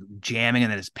down and like jamming,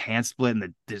 and then his pants split,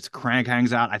 and his crank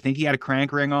hangs out. I think he had a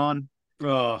crank ring on.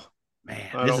 Oh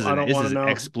man, this is an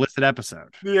explicit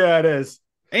episode. Yeah, it is.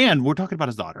 And we're talking about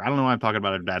his daughter. I don't know why I'm talking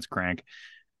about her dad's crank.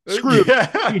 Screw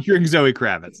featuring Zoe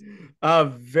Kravitz. A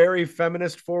very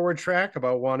feminist forward track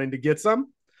about wanting to get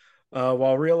some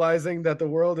while realizing that the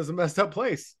world is a messed up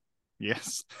place.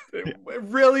 Yes.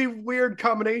 Really weird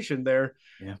combination there.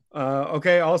 Yeah.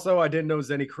 Okay. Also, I didn't know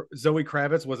Zoe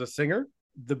Kravitz was a singer.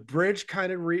 The bridge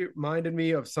kind of reminded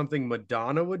me of something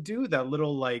Madonna would do. That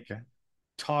little like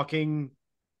talking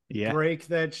break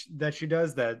that she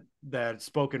does. That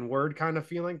spoken word kind of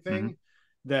feeling thing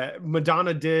that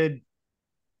Madonna did.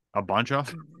 A bunch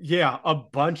of? Yeah, a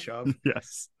bunch of.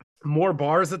 Yes. More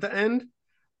bars at the end.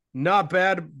 Not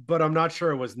bad, but I'm not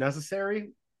sure it was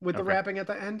necessary with the rapping at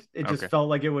the end. It just felt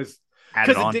like it was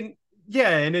because it didn't. Yeah,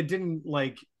 and it didn't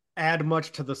like add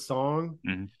much to the song.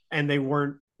 And they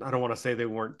weren't. I don't want to say they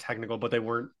weren't technical, but they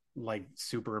weren't like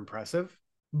super impressive.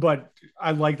 But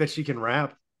I like that she can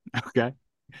rap. Okay,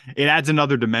 it adds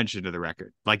another dimension to the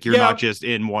record. Like you're not just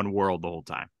in one world the whole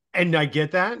time. And I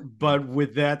get that, but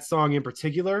with that song in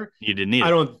particular, you didn't need it. I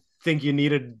don't think you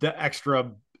needed the extra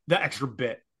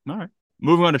bit. All right.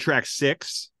 Moving on to track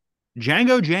 6,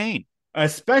 Django Jane.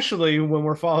 Especially when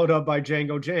we're followed up by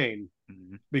Django Jane,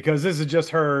 because this is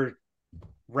just her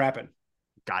rapping.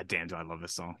 God damn, do I love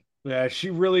this song. Yeah, she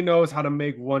really knows how to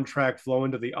make one track flow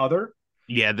into the other.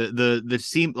 Yeah, the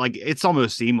seam, like it's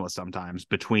almost seamless sometimes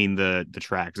between the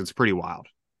tracks. It's pretty wild.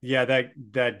 Yeah,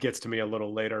 that gets to me a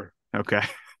little later. Okay.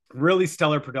 Really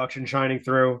stellar production shining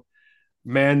through.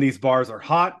 Man, these bars are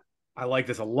hot. I like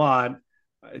this a lot.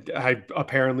 I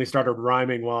apparently started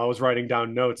rhyming while I was writing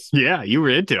down notes. Yeah, you were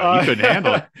into it. You couldn't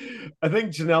handle it. I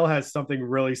think Janelle has something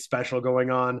really special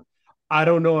going on. I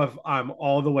don't know if I'm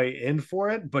all the way in for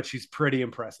it, but she's pretty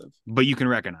impressive. But you can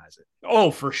recognize it.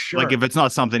 Oh, for sure. Like if it's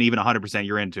not something even 100%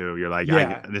 you're into, you're like,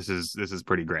 yeah, this is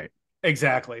pretty great.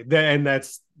 Exactly. And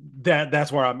that's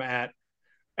where I'm at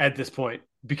this point,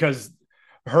 because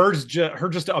her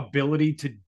just ability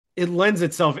to, it lends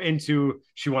itself into,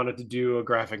 she wanted to do a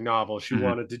graphic novel. She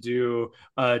wanted to do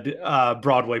a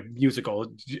Broadway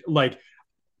musical. Like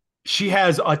she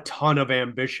has a ton of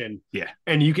ambition. Yeah.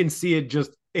 And you can see it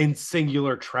just in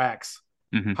singular tracks,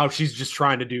 how she's just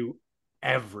trying to do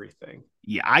everything.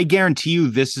 Yeah. I guarantee you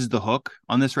this is the hook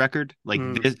on this record. Like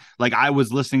this, like I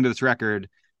was listening to this record,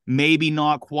 maybe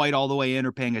not quite all the way in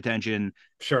or paying attention.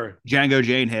 Sure. Django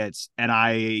Jane hits and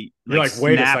I like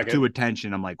wait a second. To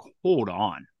attention. I'm like, hold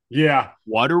on. Yeah.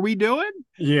 What are we doing?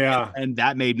 Yeah. And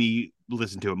that made me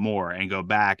listen to it more and go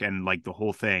back and like the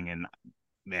whole thing. And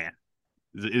man,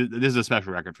 this is a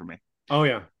special record for me. Oh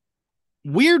yeah.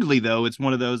 Weirdly though, it's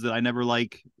one of those that I never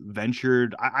like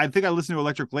ventured. I think I listened to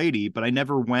Electric Lady, but I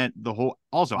never went the whole.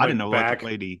 Also, I didn't know Electric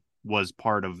Lady was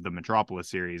part of the Metropolis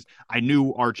series. I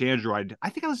knew Arch Android. I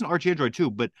think I listened to Arch Android too,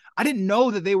 but I didn't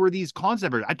know that they were these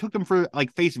concept artists. I took them for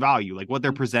like face value, like what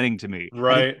they're presenting to me.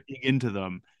 Right. I didn't dig into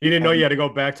them. You didn't know you had to go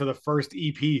back to the first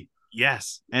EP.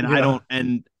 Yes. And I don't,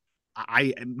 and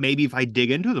I maybe if I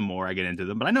dig into them more, I get into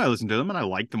them, but I know I listen to them and I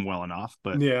like them well enough.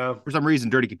 But for some reason,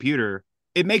 Dirty Computer,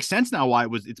 it makes sense now why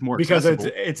it's more because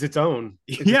accessible. it's its own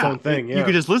its own thing. You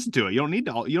could just listen to it. You don't need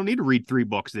to read 3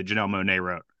 books that Janelle Monae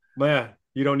wrote. Yeah,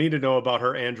 you don't need to know about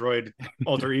her android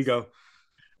alter ego.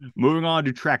 Moving on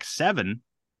to track 7,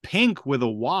 Pink with a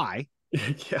Y,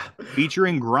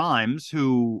 featuring Grimes,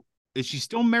 who is she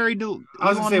still married to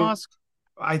Elon Musk?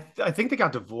 I think they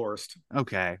got divorced.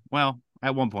 Okay, well,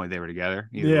 at one point they were together.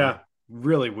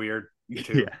 Really weird.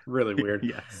 Too. Yeah, really weird.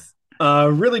 Yes.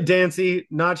 Really dancey.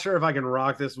 Not sure if I can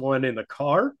rock this one in the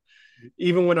car,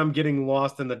 even when I'm getting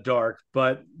lost in the dark.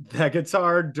 But that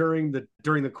guitar during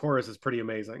the chorus is pretty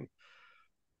amazing.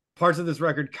 Parts of this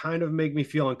record kind of make me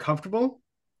feel uncomfortable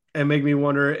and make me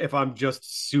wonder if I'm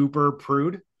just super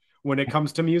prude when it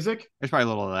comes to music. There's probably a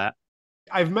little of that.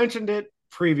 I've mentioned it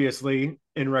previously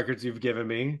in records you've given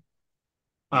me.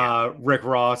 Rick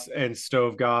Ross and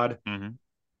Stove God. Mm-hmm.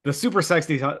 The super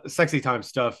sexy time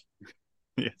stuff.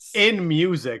 Yes. In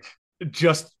music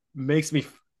just makes me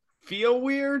feel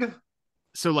weird.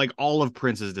 So like all of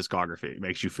Prince's discography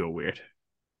makes you feel weird?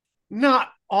 Not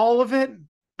all of it.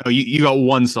 Oh, you got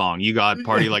one song. You got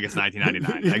Party Like It's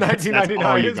 1999.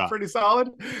 1999 is pretty solid.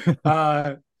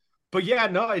 But yeah,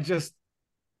 no, I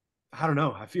don't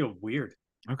know. I feel weird.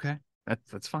 Okay.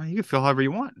 That's fine. You can feel however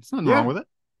you want. There's nothing wrong with it.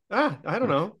 I don't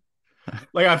know.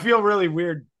 Like I feel really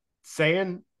weird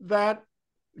saying that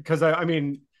because I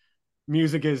mean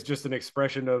music is just an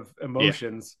expression of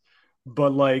emotions,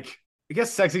 but like I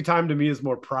guess sexy time to me is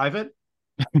more private.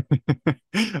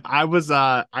 I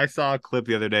saw a clip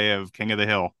the other day of King of the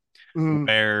Hill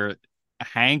where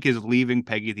Hank is leaving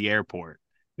Peggy at the airport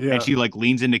and she like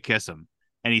leans in to kiss him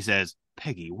and he says,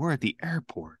 "Peggy, we're at the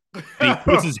airport." And he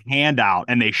puts his hand out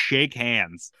and they shake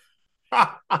hands.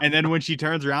 And then when she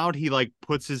turns around, he like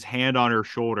puts his hand on her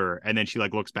shoulder and then she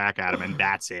like looks back at him and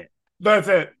that's it. That's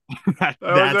it.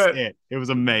 That's it. It was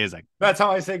amazing. That's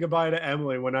how I say goodbye to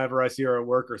Emily whenever I see her at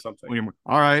work or something.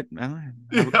 All right, Emily,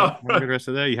 have a good rest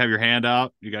of the day. You have your hand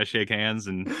out. You guys shake hands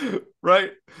and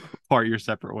part your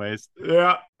separate ways.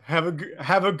 Yeah. Have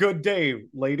a good day,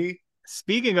 lady.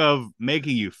 Speaking of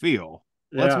making you feel,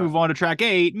 let's move on to track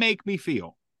 8, Make Me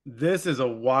Feel. This is a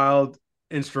wild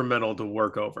instrumental to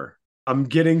work over. I'm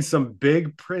getting some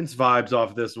big Prince vibes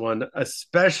off this one,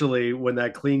 especially when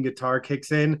that clean guitar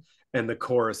kicks in and the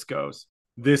chorus goes.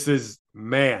 This is,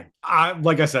 man,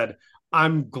 like I said,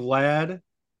 I'm glad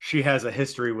she has a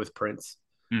history with Prince.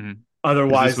 Mm-hmm.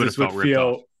 Otherwise, this would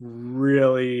feel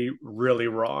really, really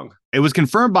wrong. It was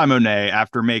confirmed by Monae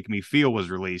after Make Me Feel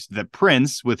was released that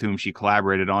Prince, with whom she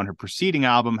collaborated on her preceding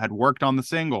album, had worked on the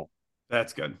single.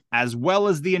 That's good. As well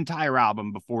as the entire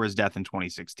album before his death in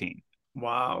 2016.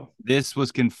 Wow. This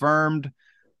was confirmed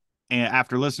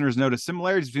after listeners noticed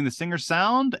similarities between the singer's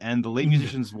sound and the late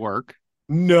musician's work.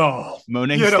 No.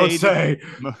 Monae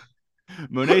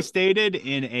stated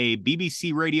in a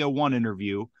BBC Radio 1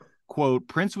 interview, quote,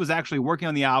 "Prince was actually working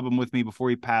on the album with me before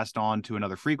he passed on to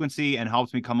another frequency and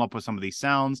helped me come up with some of these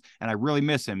sounds. And I really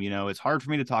miss him. You know, it's hard for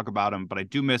me to talk about him, but I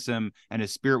do miss him and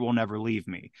his spirit will never leave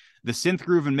me. The synth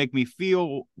groove in Make Me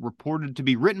Feel, reported to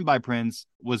be written by Prince,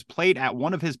 was played at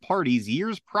one of his parties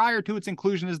years prior to its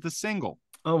inclusion as the single."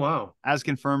 Oh, wow. As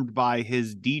confirmed by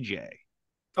his DJ.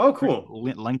 Oh, cool.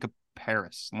 Lenka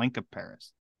Paris.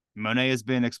 Monae has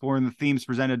been exploring the themes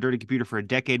presented in Dirty Computer for a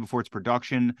decade before its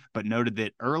production, but noted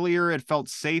that earlier it felt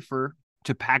safer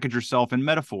to package herself in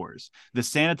metaphors. The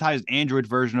sanitized android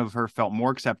version of her felt more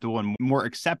acceptable and more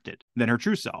accepted than her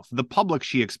true self. The public,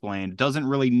 she explained, doesn't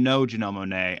really know Janelle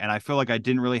Monae, and I feel like I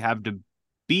didn't really have to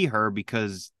be her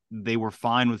because they were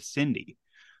fine with Cindy.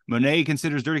 Monae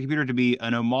considers Dirty Computer to be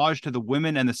an homage to the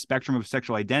women and the spectrum of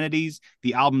sexual identities.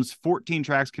 The album's 14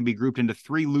 tracks can be grouped into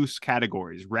 3 loose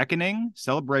categories: reckoning,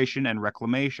 celebration, and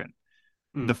reclamation.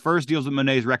 The first deals with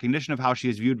Monae's recognition of how she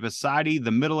is viewed by society.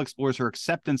 The middle explores her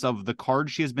acceptance of the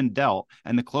cards she has been dealt,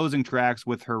 and the closing tracks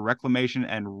with her reclamation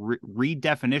and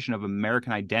redefinition of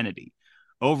American identity.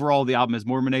 Overall, the album is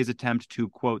more Monae's attempt to,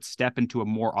 quote, step into a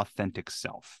more authentic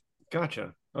self.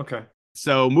 Gotcha. Okay.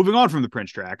 So moving on from the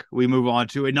Prince track, we move on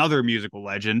to another musical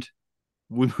legend.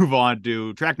 We move on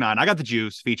to track 9, I Got the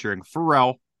Juice, featuring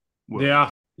Pharrell Williams. Yeah.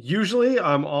 Usually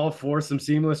I'm all for some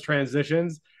seamless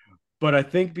transitions, but I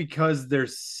think because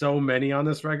there's so many on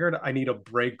this record, I need a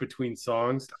break between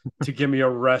songs to give me a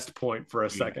rest point for a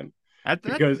second.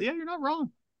 Because you're not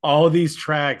wrong. All these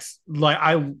tracks, like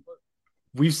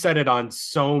we've said it on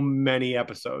so many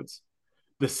episodes.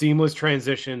 The seamless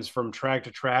transitions from track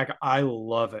to track, I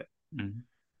love it. Mm-hmm.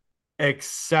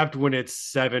 Except when it's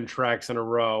 7 tracks in a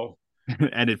row.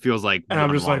 And it feels like and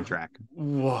I'm just like, track.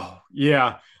 Whoa.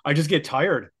 Yeah. I just get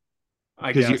tired.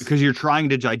 Because you're trying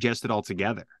to digest it all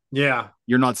together. Yeah.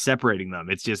 You're not separating them.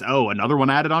 It's just, another one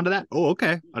added onto that. Oh,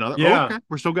 okay. Another. Yeah. Oh, okay.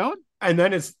 We're still going. And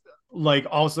then it's like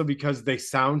also because they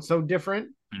sound so different.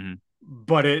 Mm-hmm.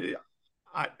 But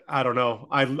I don't know.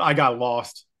 I got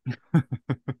lost.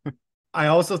 I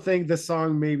also think this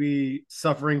song may be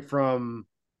suffering from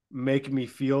Make Me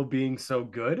Feel being so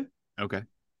good. Okay.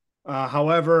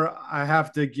 However, I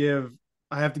have to give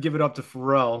it up to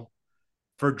Pharrell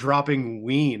for dropping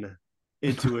Ween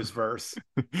into his verse.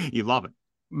 You love it.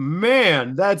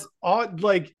 Man, that's odd.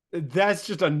 Like, that's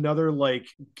just another like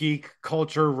geek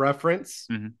culture reference.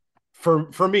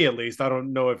 Mm-hmm. For me at least. I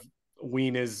don't know if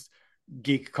Ween is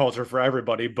geek culture for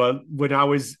everybody, but when I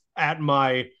was at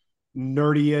my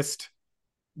nerdiest,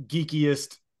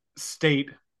 geekiest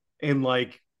state in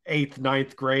like 8th,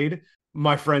 9th grade,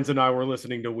 my friends and I were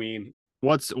listening to Ween.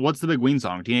 What's the big Ween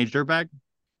song? Teenage Dirtbag?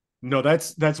 No,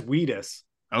 that's Weedus.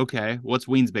 Okay. What's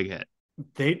Ween's big hit?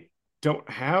 They don't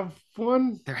have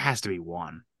one. There has to be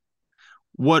one.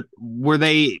 What were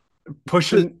they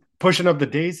pushing up the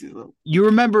daisy? You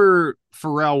remember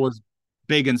Pharrell was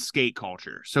big in skate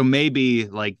culture, so maybe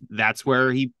like that's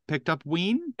where he picked up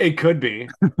Ween. It could be.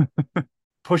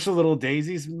 Push the Little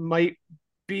Daisies might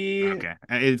be. Okay,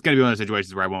 it's gonna be one of those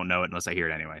situations where I won't know it unless I hear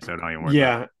it anyway. So don't even worry.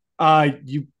 Yeah,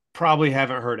 you probably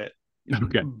haven't heard it.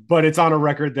 Okay, but it's on a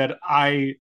record that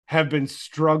I have been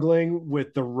struggling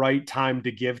with the right time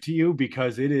to give to you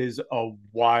because it is a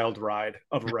wild ride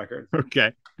of a record.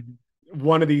 Okay,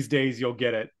 one of these days you'll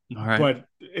get it. All right, but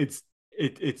it's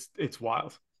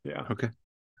wild. Yeah. Okay.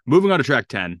 Moving on to track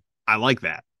 10. I like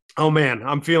that. Oh man,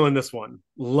 I'm feeling this one.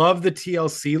 Love the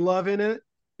TLC love in it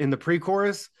in the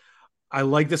pre-chorus. I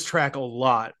like this track a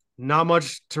lot. Not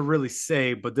much to really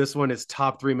say, but this one is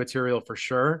top 3 material for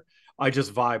sure. I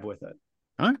just vibe with it.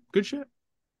 All right, good shit.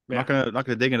 Yeah. Not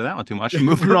gonna dig into that one too much.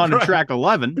 Moving on to track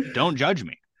 11. Don't judge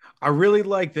me. I really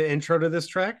like the intro to this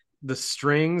track. The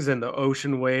strings and the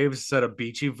ocean waves set a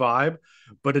beachy vibe,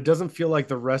 but it doesn't feel like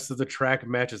the rest of the track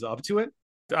matches up to it.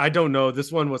 I don't know.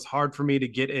 This one was hard for me to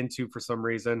get into for some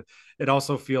reason. It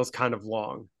also feels kind of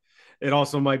long. It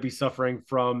also might be suffering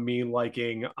from me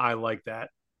liking I Like That.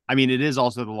 I mean, it is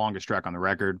also the longest track on the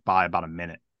record by about a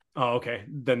minute. Oh, okay.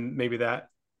 Then maybe that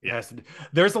has to.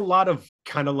 There's a lot of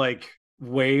kind of like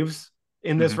waves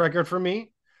in this record for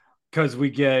me because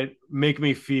we get Make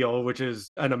Me Feel, which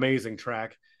is an amazing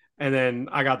track. And then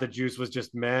I Got the Juice was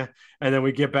just meh. And then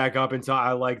we get back up into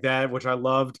I Like That, which I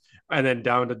loved. And then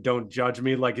down to Don't Judge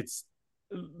Me. Like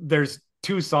there's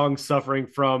 2 songs suffering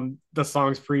from the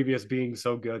songs previous being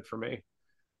so good for me.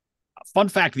 Fun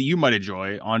fact that you might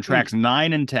enjoy on tracks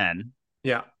 9 and 10.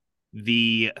 Yeah.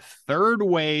 The third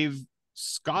wave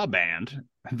ska band,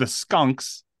 the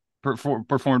Skunks,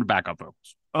 performed backup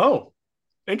vocals. Oh,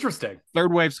 interesting.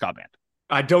 Third wave ska band.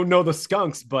 I don't know the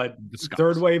Skunks, but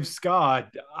third wave ska,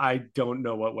 I don't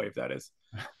know what wave that is.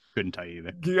 Couldn't tell you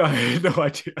either. Yeah, I had no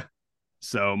idea.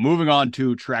 So moving on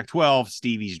to track 12,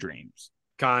 Stevie's Dreams.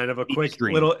 Kind of a quick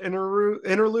little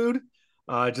interlude.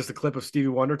 Just a clip of Stevie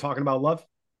Wonder talking about love.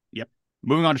 Yep.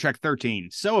 Moving on to track 13,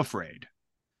 So Afraid.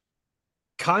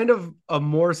 Kind of a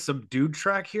more subdued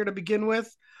track here to begin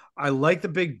with. I like the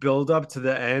big build up to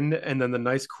the end and then the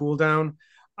nice cool down.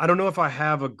 I don't know if I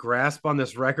have a grasp on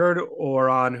this record or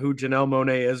on who Janelle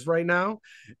Monae is right now.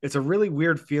 It's a really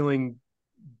weird feeling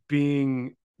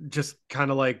being just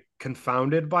kind of like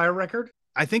confounded by a record.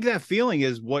 I think that feeling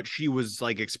is what she was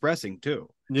like expressing too.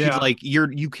 Yeah. She's like,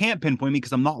 you can't pinpoint me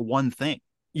because I'm not one thing.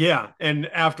 Yeah. And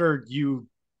after you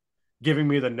giving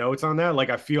me the notes on that,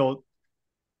 like I feel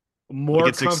more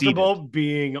like comfortable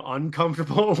being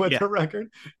uncomfortable with the record.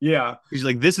 Yeah. She's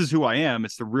like, this is who I am.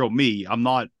 It's the real me. I'm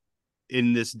not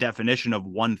in this definition of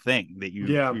one thing that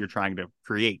you're trying to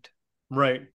create.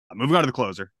 Right. Moving on to the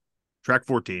closer. Track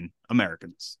 14,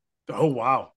 Americans. Oh,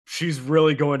 wow. She's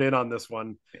really going in on this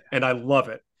one. Yeah. And I love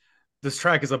it. This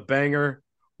track is a banger.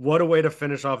 What a way to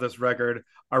finish off this record.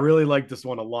 I really like this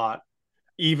one a lot,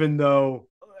 even though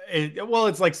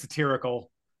it's like satirical,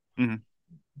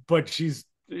 but she's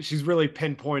really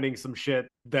pinpointing some shit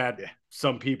that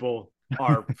some people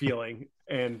are feeling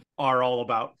and are all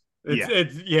about.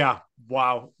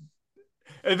 Wow.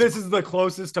 And this is the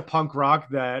closest to punk rock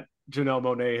that Janelle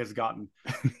Monae has gotten.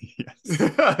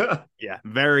 Yes. Yeah.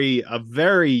 A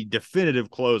very definitive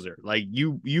closer. Like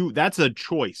you that's a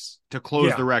choice to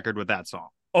close the record with that song.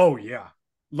 Oh yeah.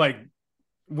 Like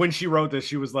when she wrote this,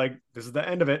 she was like, this is the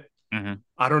end of it. Mm-hmm.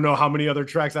 I don't know how many other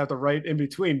tracks I have to write in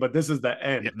between, but this is the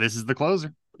end. Yep, this is the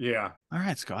closer. Yeah. All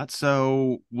right, Scott.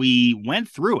 So we went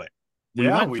through it. We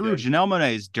went through Janelle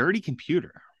Monae's Dirty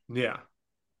Computer. Yeah.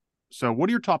 So what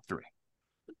are your top 3?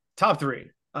 Top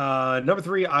 3. Number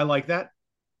 3, I Like That.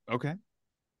 Okay.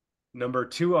 Number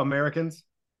 2, Americans.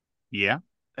 Yeah.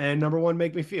 And number 1,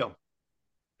 Make Me Feel.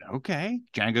 Okay.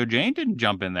 Django Jane didn't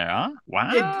jump in there, huh?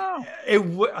 Wow.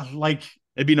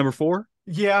 It'd be number 4?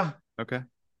 Yeah. Okay.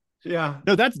 Yeah.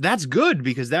 No, that's good,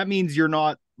 because that means you're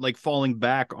not like falling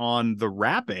back on the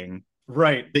rapping.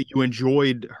 Right. That you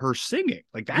enjoyed her singing.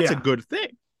 Like, that's a good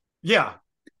thing. Yeah.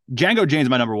 Django Jane's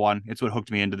my number 1. It's what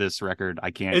hooked me into this record.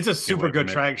 I can't. It's a super good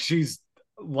track. She's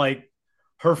like,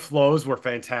 her flows were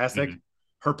fantastic. Mm-hmm.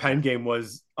 Her pen game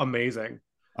was amazing.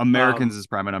 Americans is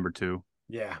probably my number 2.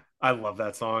 Yeah, I love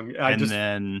that song.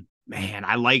 Then, man,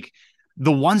 I like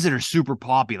the ones that are super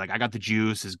poppy. Like, I Got the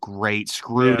Juice is great.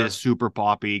 Screwed is super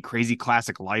poppy. Crazy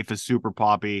Classic Life is super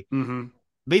poppy. Mm-hmm.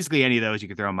 Basically, any of those you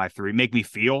can throw in my 3. Make Me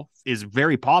Feel is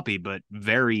very poppy, but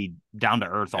very down to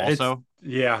earth also.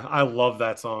 I love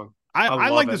that song. I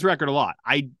like this record a lot.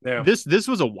 This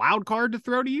was a wild card to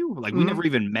throw to you. Like, we never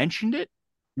even mentioned it.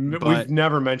 We've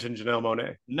never mentioned Janelle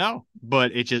Monae. No,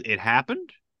 but it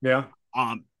happened. Yeah.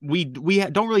 We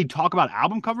don't really talk about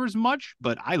album covers much,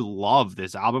 but I love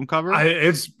this album cover.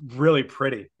 It's really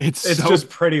pretty. It's so, just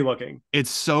pretty looking. It's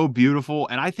so beautiful,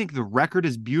 and I think the record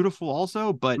is beautiful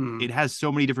also, but it has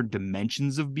so many different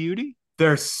dimensions of beauty.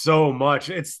 There's so much.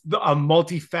 It's a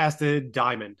multifaceted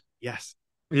diamond. Yes.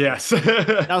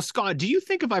 Now, Scott, do you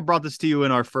think if I brought this to you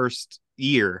in our first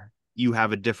year, you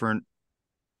have a different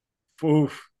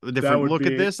look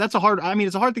at this? It's a hard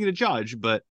thing to judge,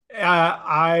 but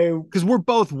because we're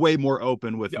both way more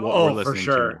open with what we're listening for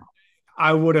sure. to.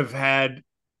 I would have had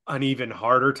an even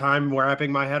harder time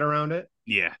wrapping my head around it.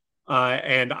 Yeah.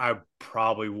 And I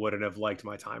probably wouldn't have liked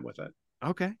my time with it.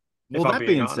 Okay. Well, that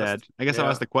being said, I guess I'll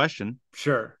ask the question.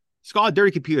 Sure. Scott, Dirty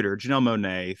Computer, Janelle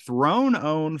Monae, Throne,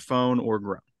 Own, Phone, or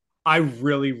Grown? I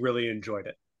really, really enjoyed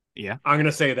it. Yeah. I'm going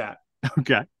to say that.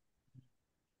 Okay.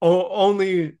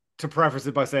 Only to preface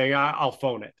it by saying I'll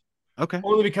phone it. Okay.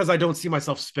 Only because I don't see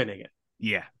myself spinning it.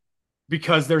 Yeah.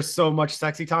 Because there's so much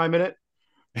sexy time in it.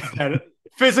 And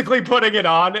physically putting it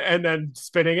on and then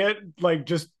spinning it,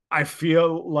 I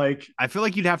feel like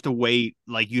you'd have to wait,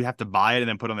 you'd have to buy it and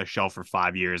then put it on the shelf for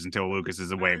 5 years until Lucas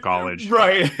is away in college.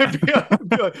 Right.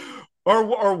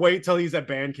 or wait till he's at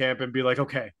band camp and be like,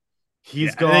 okay,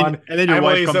 he's gone. And then your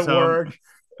wife comes home. Work.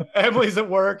 Emily's at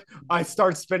work. I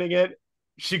start spinning it.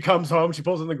 She comes home. She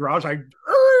pulls in the garage. I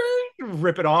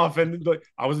rip it off. And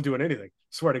I wasn't doing anything.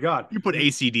 Swear to God. You put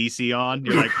AC/DC on.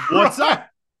 You're like, what's up?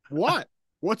 What?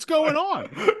 What's going on?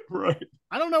 Right.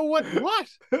 I don't know what.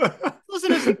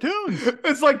 Listen to some tunes.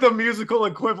 It's like the musical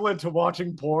equivalent to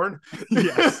watching porn.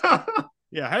 Yes.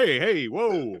 Yeah. Hey.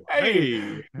 Whoa.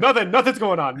 Hey. Nothing's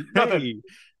going on. Nothing.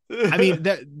 I mean,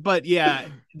 but yeah,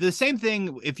 the same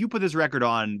thing. If you put this record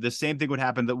on, the same thing would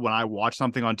happen that when I watch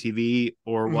something on TV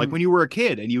or like when you were a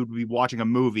kid and you would be watching a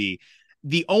movie.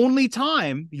 The only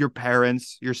time your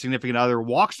parents, your significant other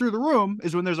walks through the room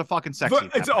is when there's a fucking sex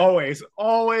scene. It's always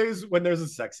when there's a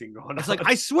sex scene going on. It's like,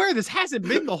 I swear this hasn't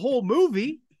been the whole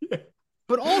movie. Yeah.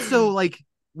 But also,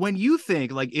 when you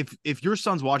think, if your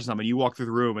son's watching something, you walk through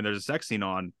the room and there's a sex scene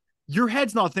on, your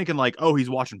head's not thinking oh, he's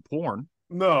watching porn.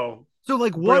 No. So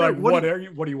what are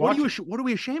you watching? What are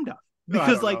we ashamed of?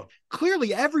 Because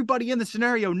clearly everybody in the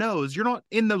scenario knows you're not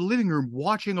in the living room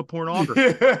watching a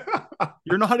pornography.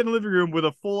 You're not in the living room with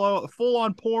a full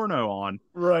on porno on.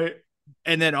 Right.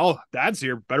 And then, oh, Dad's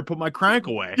here. Better put my crank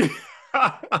away.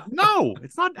 No,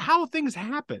 it's not how things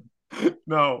happen.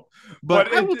 No.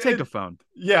 But I will take a phone.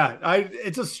 Yeah,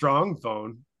 it's a strong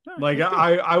phone.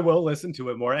 I will listen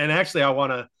to it more. And actually I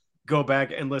want to go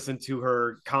back and listen to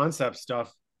her concept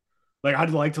stuff.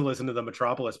 I'd like to listen to the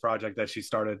Metropolis project that she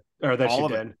started or that she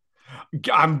did.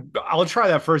 I'll try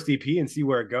that first EP and see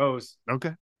where it goes.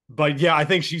 Okay. But yeah, I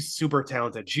think she's super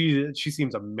talented. She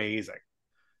seems amazing.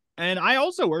 And I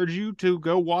also urge you to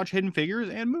go watch Hidden Figures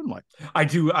and Moonlight. I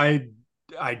do want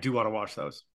to watch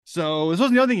those. So this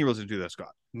wasn't the other thing you listened to, though,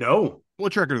 Scott. No.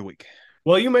 What's your record of the week?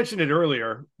 Well, you mentioned it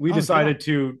earlier. We decided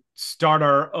to start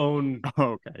our own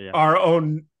our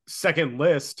own second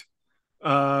list.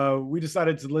 We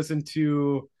decided to listen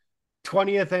to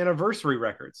 20th anniversary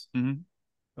records.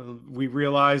 Mm-hmm. We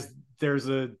realized there's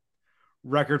a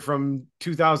record from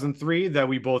 2003 that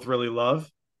we both really love.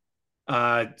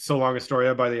 So Long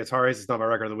Astoria by the Ataris. It's not my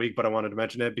record of the week, but I wanted to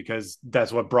mention it because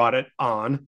that's what brought it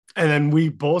on. And then we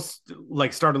both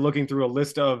started looking through a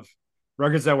list of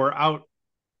records that were out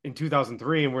in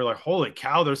 2003, and we're like, holy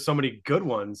cow, there's so many good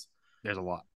ones. There's a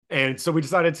lot. And so we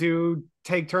decided to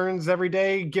take turns every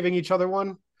day giving each other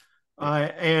one.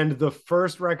 And the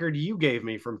first record you gave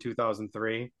me from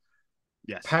 2003,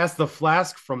 yes, Pass the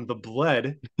Flask from The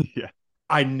Bled. Yeah,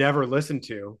 I never listened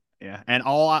to. Yeah, and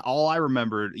all I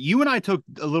remembered, you and I took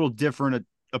a little different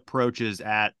approaches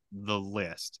at the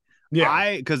list.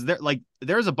 Yeah, because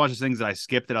there's a bunch of things that I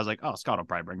skipped that I was like, oh, Scott will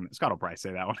probably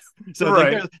say that one. So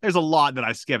right. there's a lot that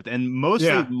I skipped, and mostly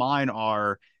Yeah. mine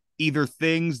are either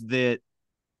things that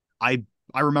I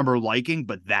remember liking,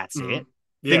 but that's it.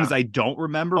 Yeah. Things I don't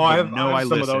remember, Oh, but I have some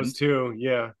listened. of those too.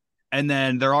 Yeah. And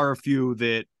then there are a few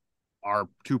that are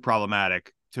too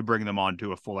problematic to bring them on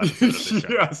to a full episode of the show.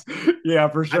 Yes. Yeah,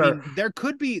 for sure. I mean,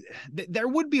 there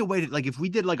would be a way to, like, if we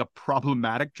did like a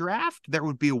problematic draft, there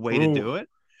would be a way to do it.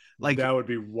 Like, that would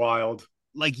be wild.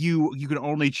 Like you could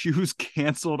only choose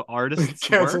canceled artists.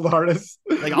 Canceled artists.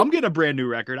 Like, I'm getting a brand new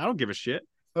record. I don't give a shit.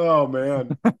 Oh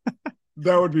man.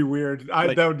 That would be weird.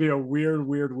 That would be a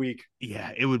weird week.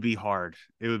 Yeah, it would be hard.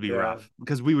 It would be rough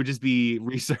because we would just be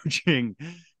researching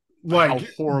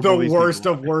like the worst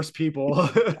of worst people.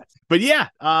 But yeah,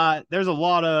 there's a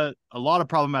lot of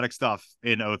problematic stuff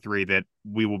in 03 that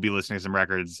we will be listening to some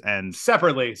records and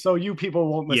separately, so you people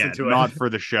won't listen to it. Not for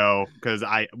the show, because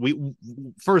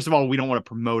first of all, we don't want to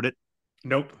promote it.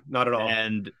 Nope, not at all.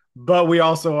 But we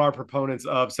also are proponents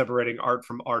of separating art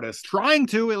from artists. Trying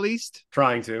to, at least.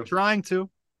 Trying to.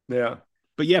 Yeah.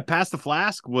 But yeah, Pass the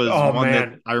Flask was one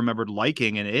that I remembered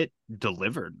liking, and it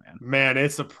delivered, man. Man,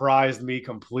 it surprised me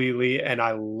completely, and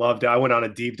I loved it. I went on a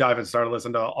deep dive and started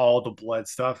listening to all the Bled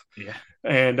stuff. Yeah.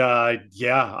 And I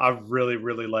really,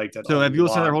 really liked it. So have you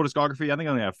listened to their whole discography? I think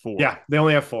I only have 4. Yeah, they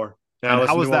only have 4. Now,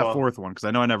 how was that fourth one? Because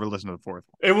I know I never listened to the fourth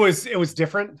one. It was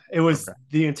different. It was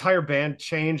the entire band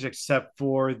changed except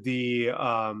for the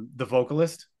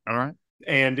vocalist. All right.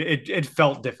 And it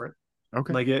felt different.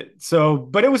 Okay.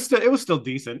 But it was still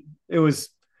decent. It was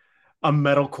a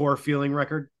metalcore feeling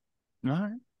record. All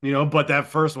right. But that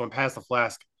first one, Pass the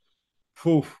Flask,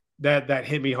 that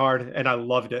hit me hard, and I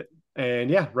loved it. And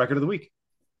yeah, record of the week.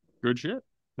 Good shit.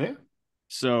 Yeah.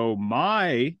 So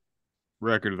my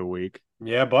record of the week.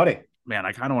 Yeah, buddy. Man,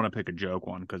 I kind of want to pick a joke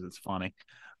one because it's funny.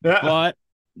 Yeah. But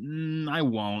I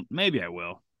won't. Maybe I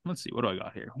will. Let's see. What do I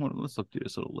got here? Let's look through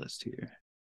this little list here.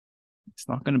 It's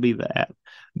not going to be that.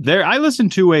 I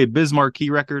listened to a Biz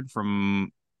Markie record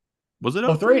from, was it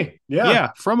 03?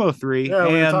 Yeah, from 03. Yeah,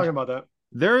 we were talking about that.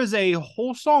 There is a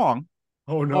whole song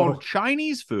called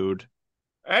Chinese Food.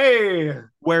 Hey!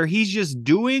 Where he's just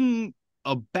doing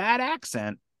a bad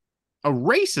accent, a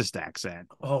racist accent.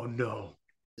 Oh, no.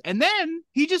 And then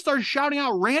he just starts shouting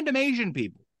out random Asian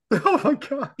people. Oh, my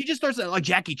God. He just starts like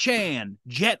Jackie Chan,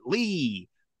 Jet Li.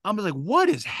 I'm like, what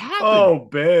is happening? Oh,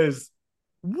 Biz.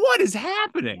 What is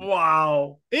happening?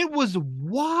 Wow. It was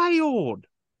wild.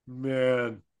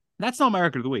 Man. That's not my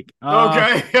record of the week.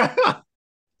 Okay.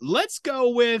 Let's go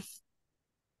with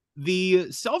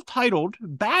the self-titled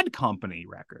Bad Company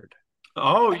record.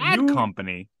 Oh, Bad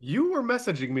Company. You were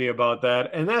messaging me about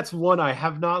that, and that's one I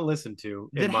have not listened to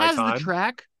in my time. It has the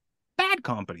track Bad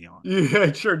Company on. Yeah,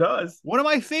 it sure does. One of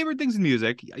my favorite things in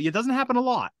music. It doesn't happen a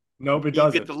lot. Nope, it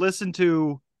doesn't. You get to listen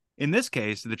to, in this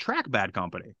case, the track Bad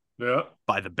Company. Yeah.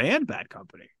 By the band Bad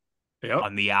Company. Yeah.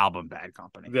 On the album Bad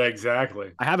Company. Yeah,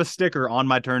 exactly. I have a sticker on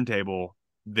my turntable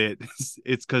that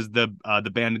it's because the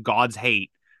band God's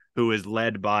Hate, who is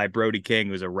led by Brody King,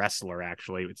 who's a wrestler,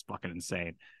 actually. It's fucking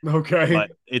insane. Okay.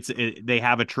 But they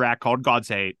have a track called God's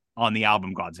Hate on the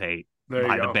album God's Hate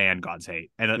by the band God's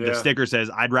Hate. And the sticker says,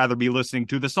 I'd rather be listening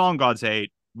to the song God's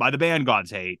Hate by the band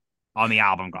God's Hate on the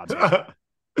album God's Hate.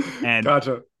 And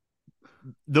gotcha.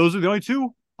 Those are the only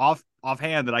two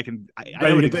offhand that I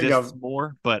know it exists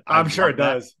more, but I'm sure it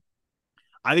does.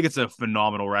 I think it's a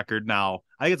phenomenal record. Now,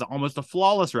 I think it's almost a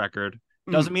flawless record.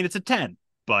 Doesn't mean it's a 10.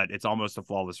 But it's almost a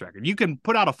flawless record. You can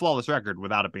put out a flawless record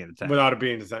without it being a 10. Without it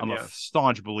being a 10, I'm a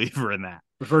staunch believer in that.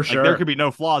 For sure. There could be no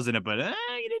flaws in it, but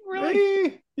you didn't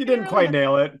really. You didn't quite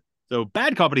nail it. So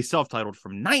Bad Company, self-titled,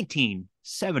 from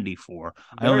 1974.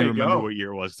 I only remember what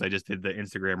year it was because I just did the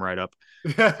Instagram write-up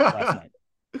last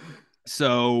night.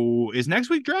 So is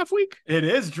next week draft week? It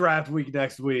is draft week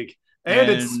next week. And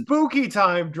it's spooky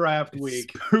time draft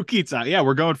week. Spooky time. Yeah,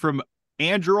 we're going from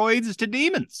androids to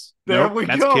demons. We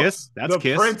go. Kiss. That's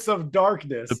Kiss. The Prince of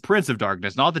Darkness. The Prince of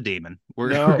Darkness, not the demon. We're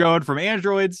going from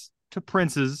androids to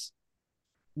princes.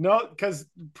 No, because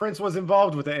Prince was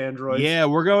involved with the androids. Yeah,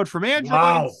 we're going from androids.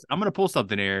 Wow. I'm going to pull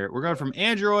something here. We're going from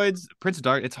androids, Prince of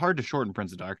Darkness. It's hard to shorten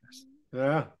Prince of Darkness.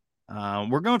 Yeah.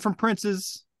 We're going from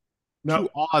princes to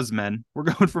Ozmen. We're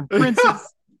going from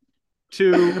princes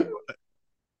to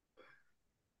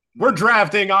We're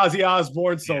drafting Ozzy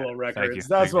Osbourne solo records.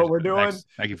 That's what we're doing.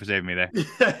 Thank you for saving me there.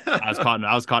 I was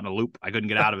caught in a loop. I couldn't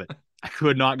get out of it. I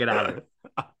could not get out of it.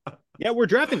 Yeah, we're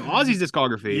drafting Ozzy's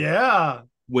discography. Yeah.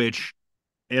 Which,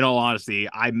 in all honesty,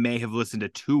 I may have listened to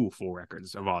 2 full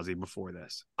records of Ozzy before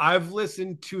this. I've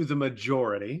listened to the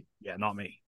majority. Yeah, not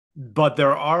me. But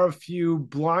there are a few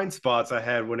blind spots I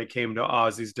had when it came to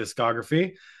Ozzy's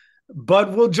discography.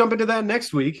 But we'll jump into that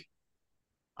next week.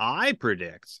 I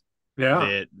predict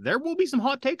that there will be some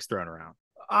hot takes thrown around.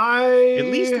 At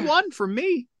least one from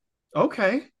me.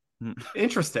 Okay.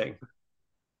 Interesting.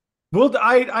 Well,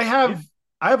 I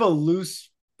have a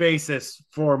loose basis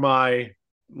for my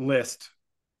list.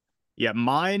 Yeah,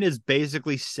 mine is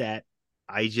basically set.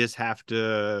 I just have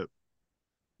to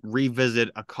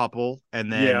revisit a couple,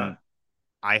 and then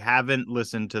I haven't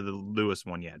listened to the Lewis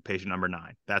one yet, Patient Number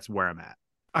 9. That's where I'm at.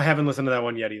 I haven't listened to that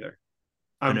one yet either.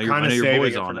 I'm kind of saving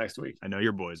it for next week. I know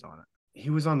your boy's on it. He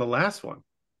was on the last one.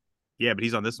 Yeah, but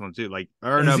he's on this one too. Like,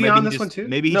 or no, maybe on this one too?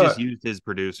 Maybe he just used his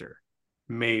producer.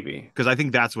 Maybe, because I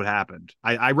think that's what happened.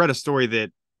 I read a story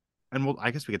that, and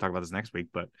I guess we could talk about this next week,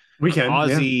 but we can.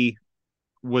 Ozzy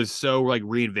was so like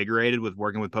reinvigorated with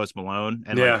working with Post Malone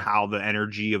and like how the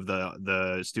energy of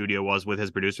the studio was with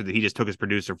his producer that he just took his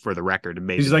producer for the record and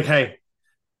made. He's like, hey,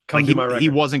 come do my record. He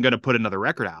wasn't going to put another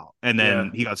record out, and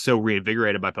then he got so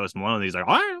reinvigorated by Post Malone that he's like,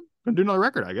 I'm going to do another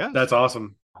record, I guess. That's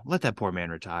awesome. Let that poor man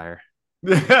retire.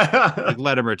 Like,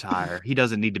 let him retire. He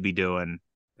doesn't need to be doing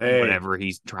whatever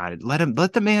he's trying to.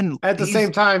 Let the man. At the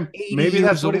same time, maybe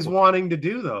that's what he's wanting to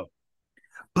do, though.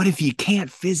 But if you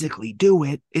can't physically do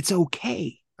it, it's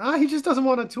okay. He just doesn't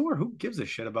want to tour. Who gives a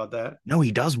shit about that? No,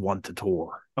 he does want to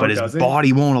tour, but his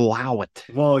body won't allow it.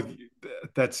 Well,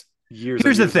 that's years.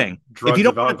 Here's the thing: if you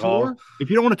don't want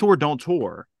to tour, don't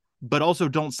tour. But also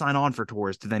don't sign on for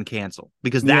tours to then cancel,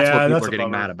 because that's what people are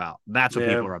getting mad about. That's what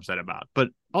people are upset about. But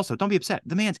also, don't be upset.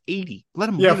 The man's 80. Let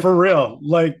him. Yeah, for real.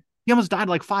 Like, he almost died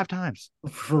like 5 times.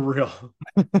 For real.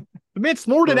 The man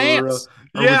snorted ants.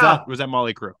 Yeah. Was that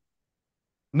Motley Crue?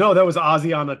 No, that was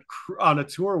Ozzy on a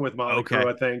tour with Motley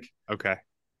Crue, I think. Okay.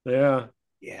 Yeah.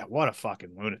 Yeah, what a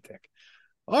fucking lunatic.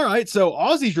 All right, so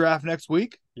Ozzy's draft next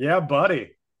week. Yeah,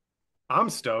 buddy. I'm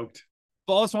stoked.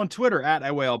 Follow us on Twitter at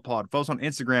AWLPod. Follow us on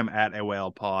Instagram at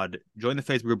AWLPod. Join the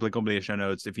Facebook group, link will be in the show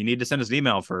notes. If you need to send us an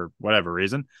email for whatever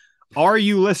reason, are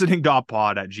you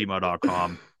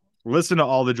listening.pod@gmail.com. Listen to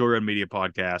all the Joy Road Media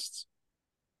podcasts.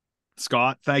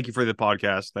 Scott, thank you for the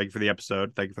podcast. Thank you for the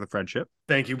episode. Thank you for the friendship.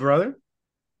 Thank you, brother.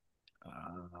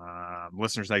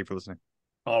 Listeners, thank you for listening.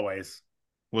 Always.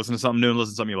 Listen to something new and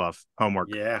listen to something you love. Homework.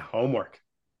 Yeah, homework.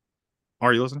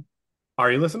 Are you listening?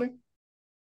 Are you listening?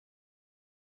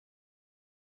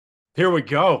 Here we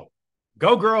go.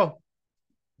 Go, girl.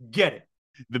 Get it.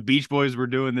 The Beach Boys were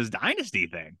doing this Dynasty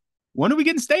thing. When are we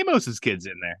getting Stamos' kids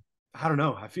in there? I don't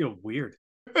know. I feel weird.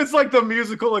 It's like the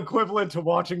musical equivalent to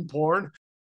watching porn.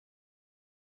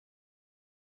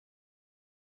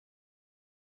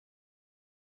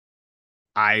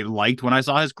 I liked when I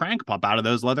saw his crank pop out of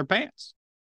those leather pants.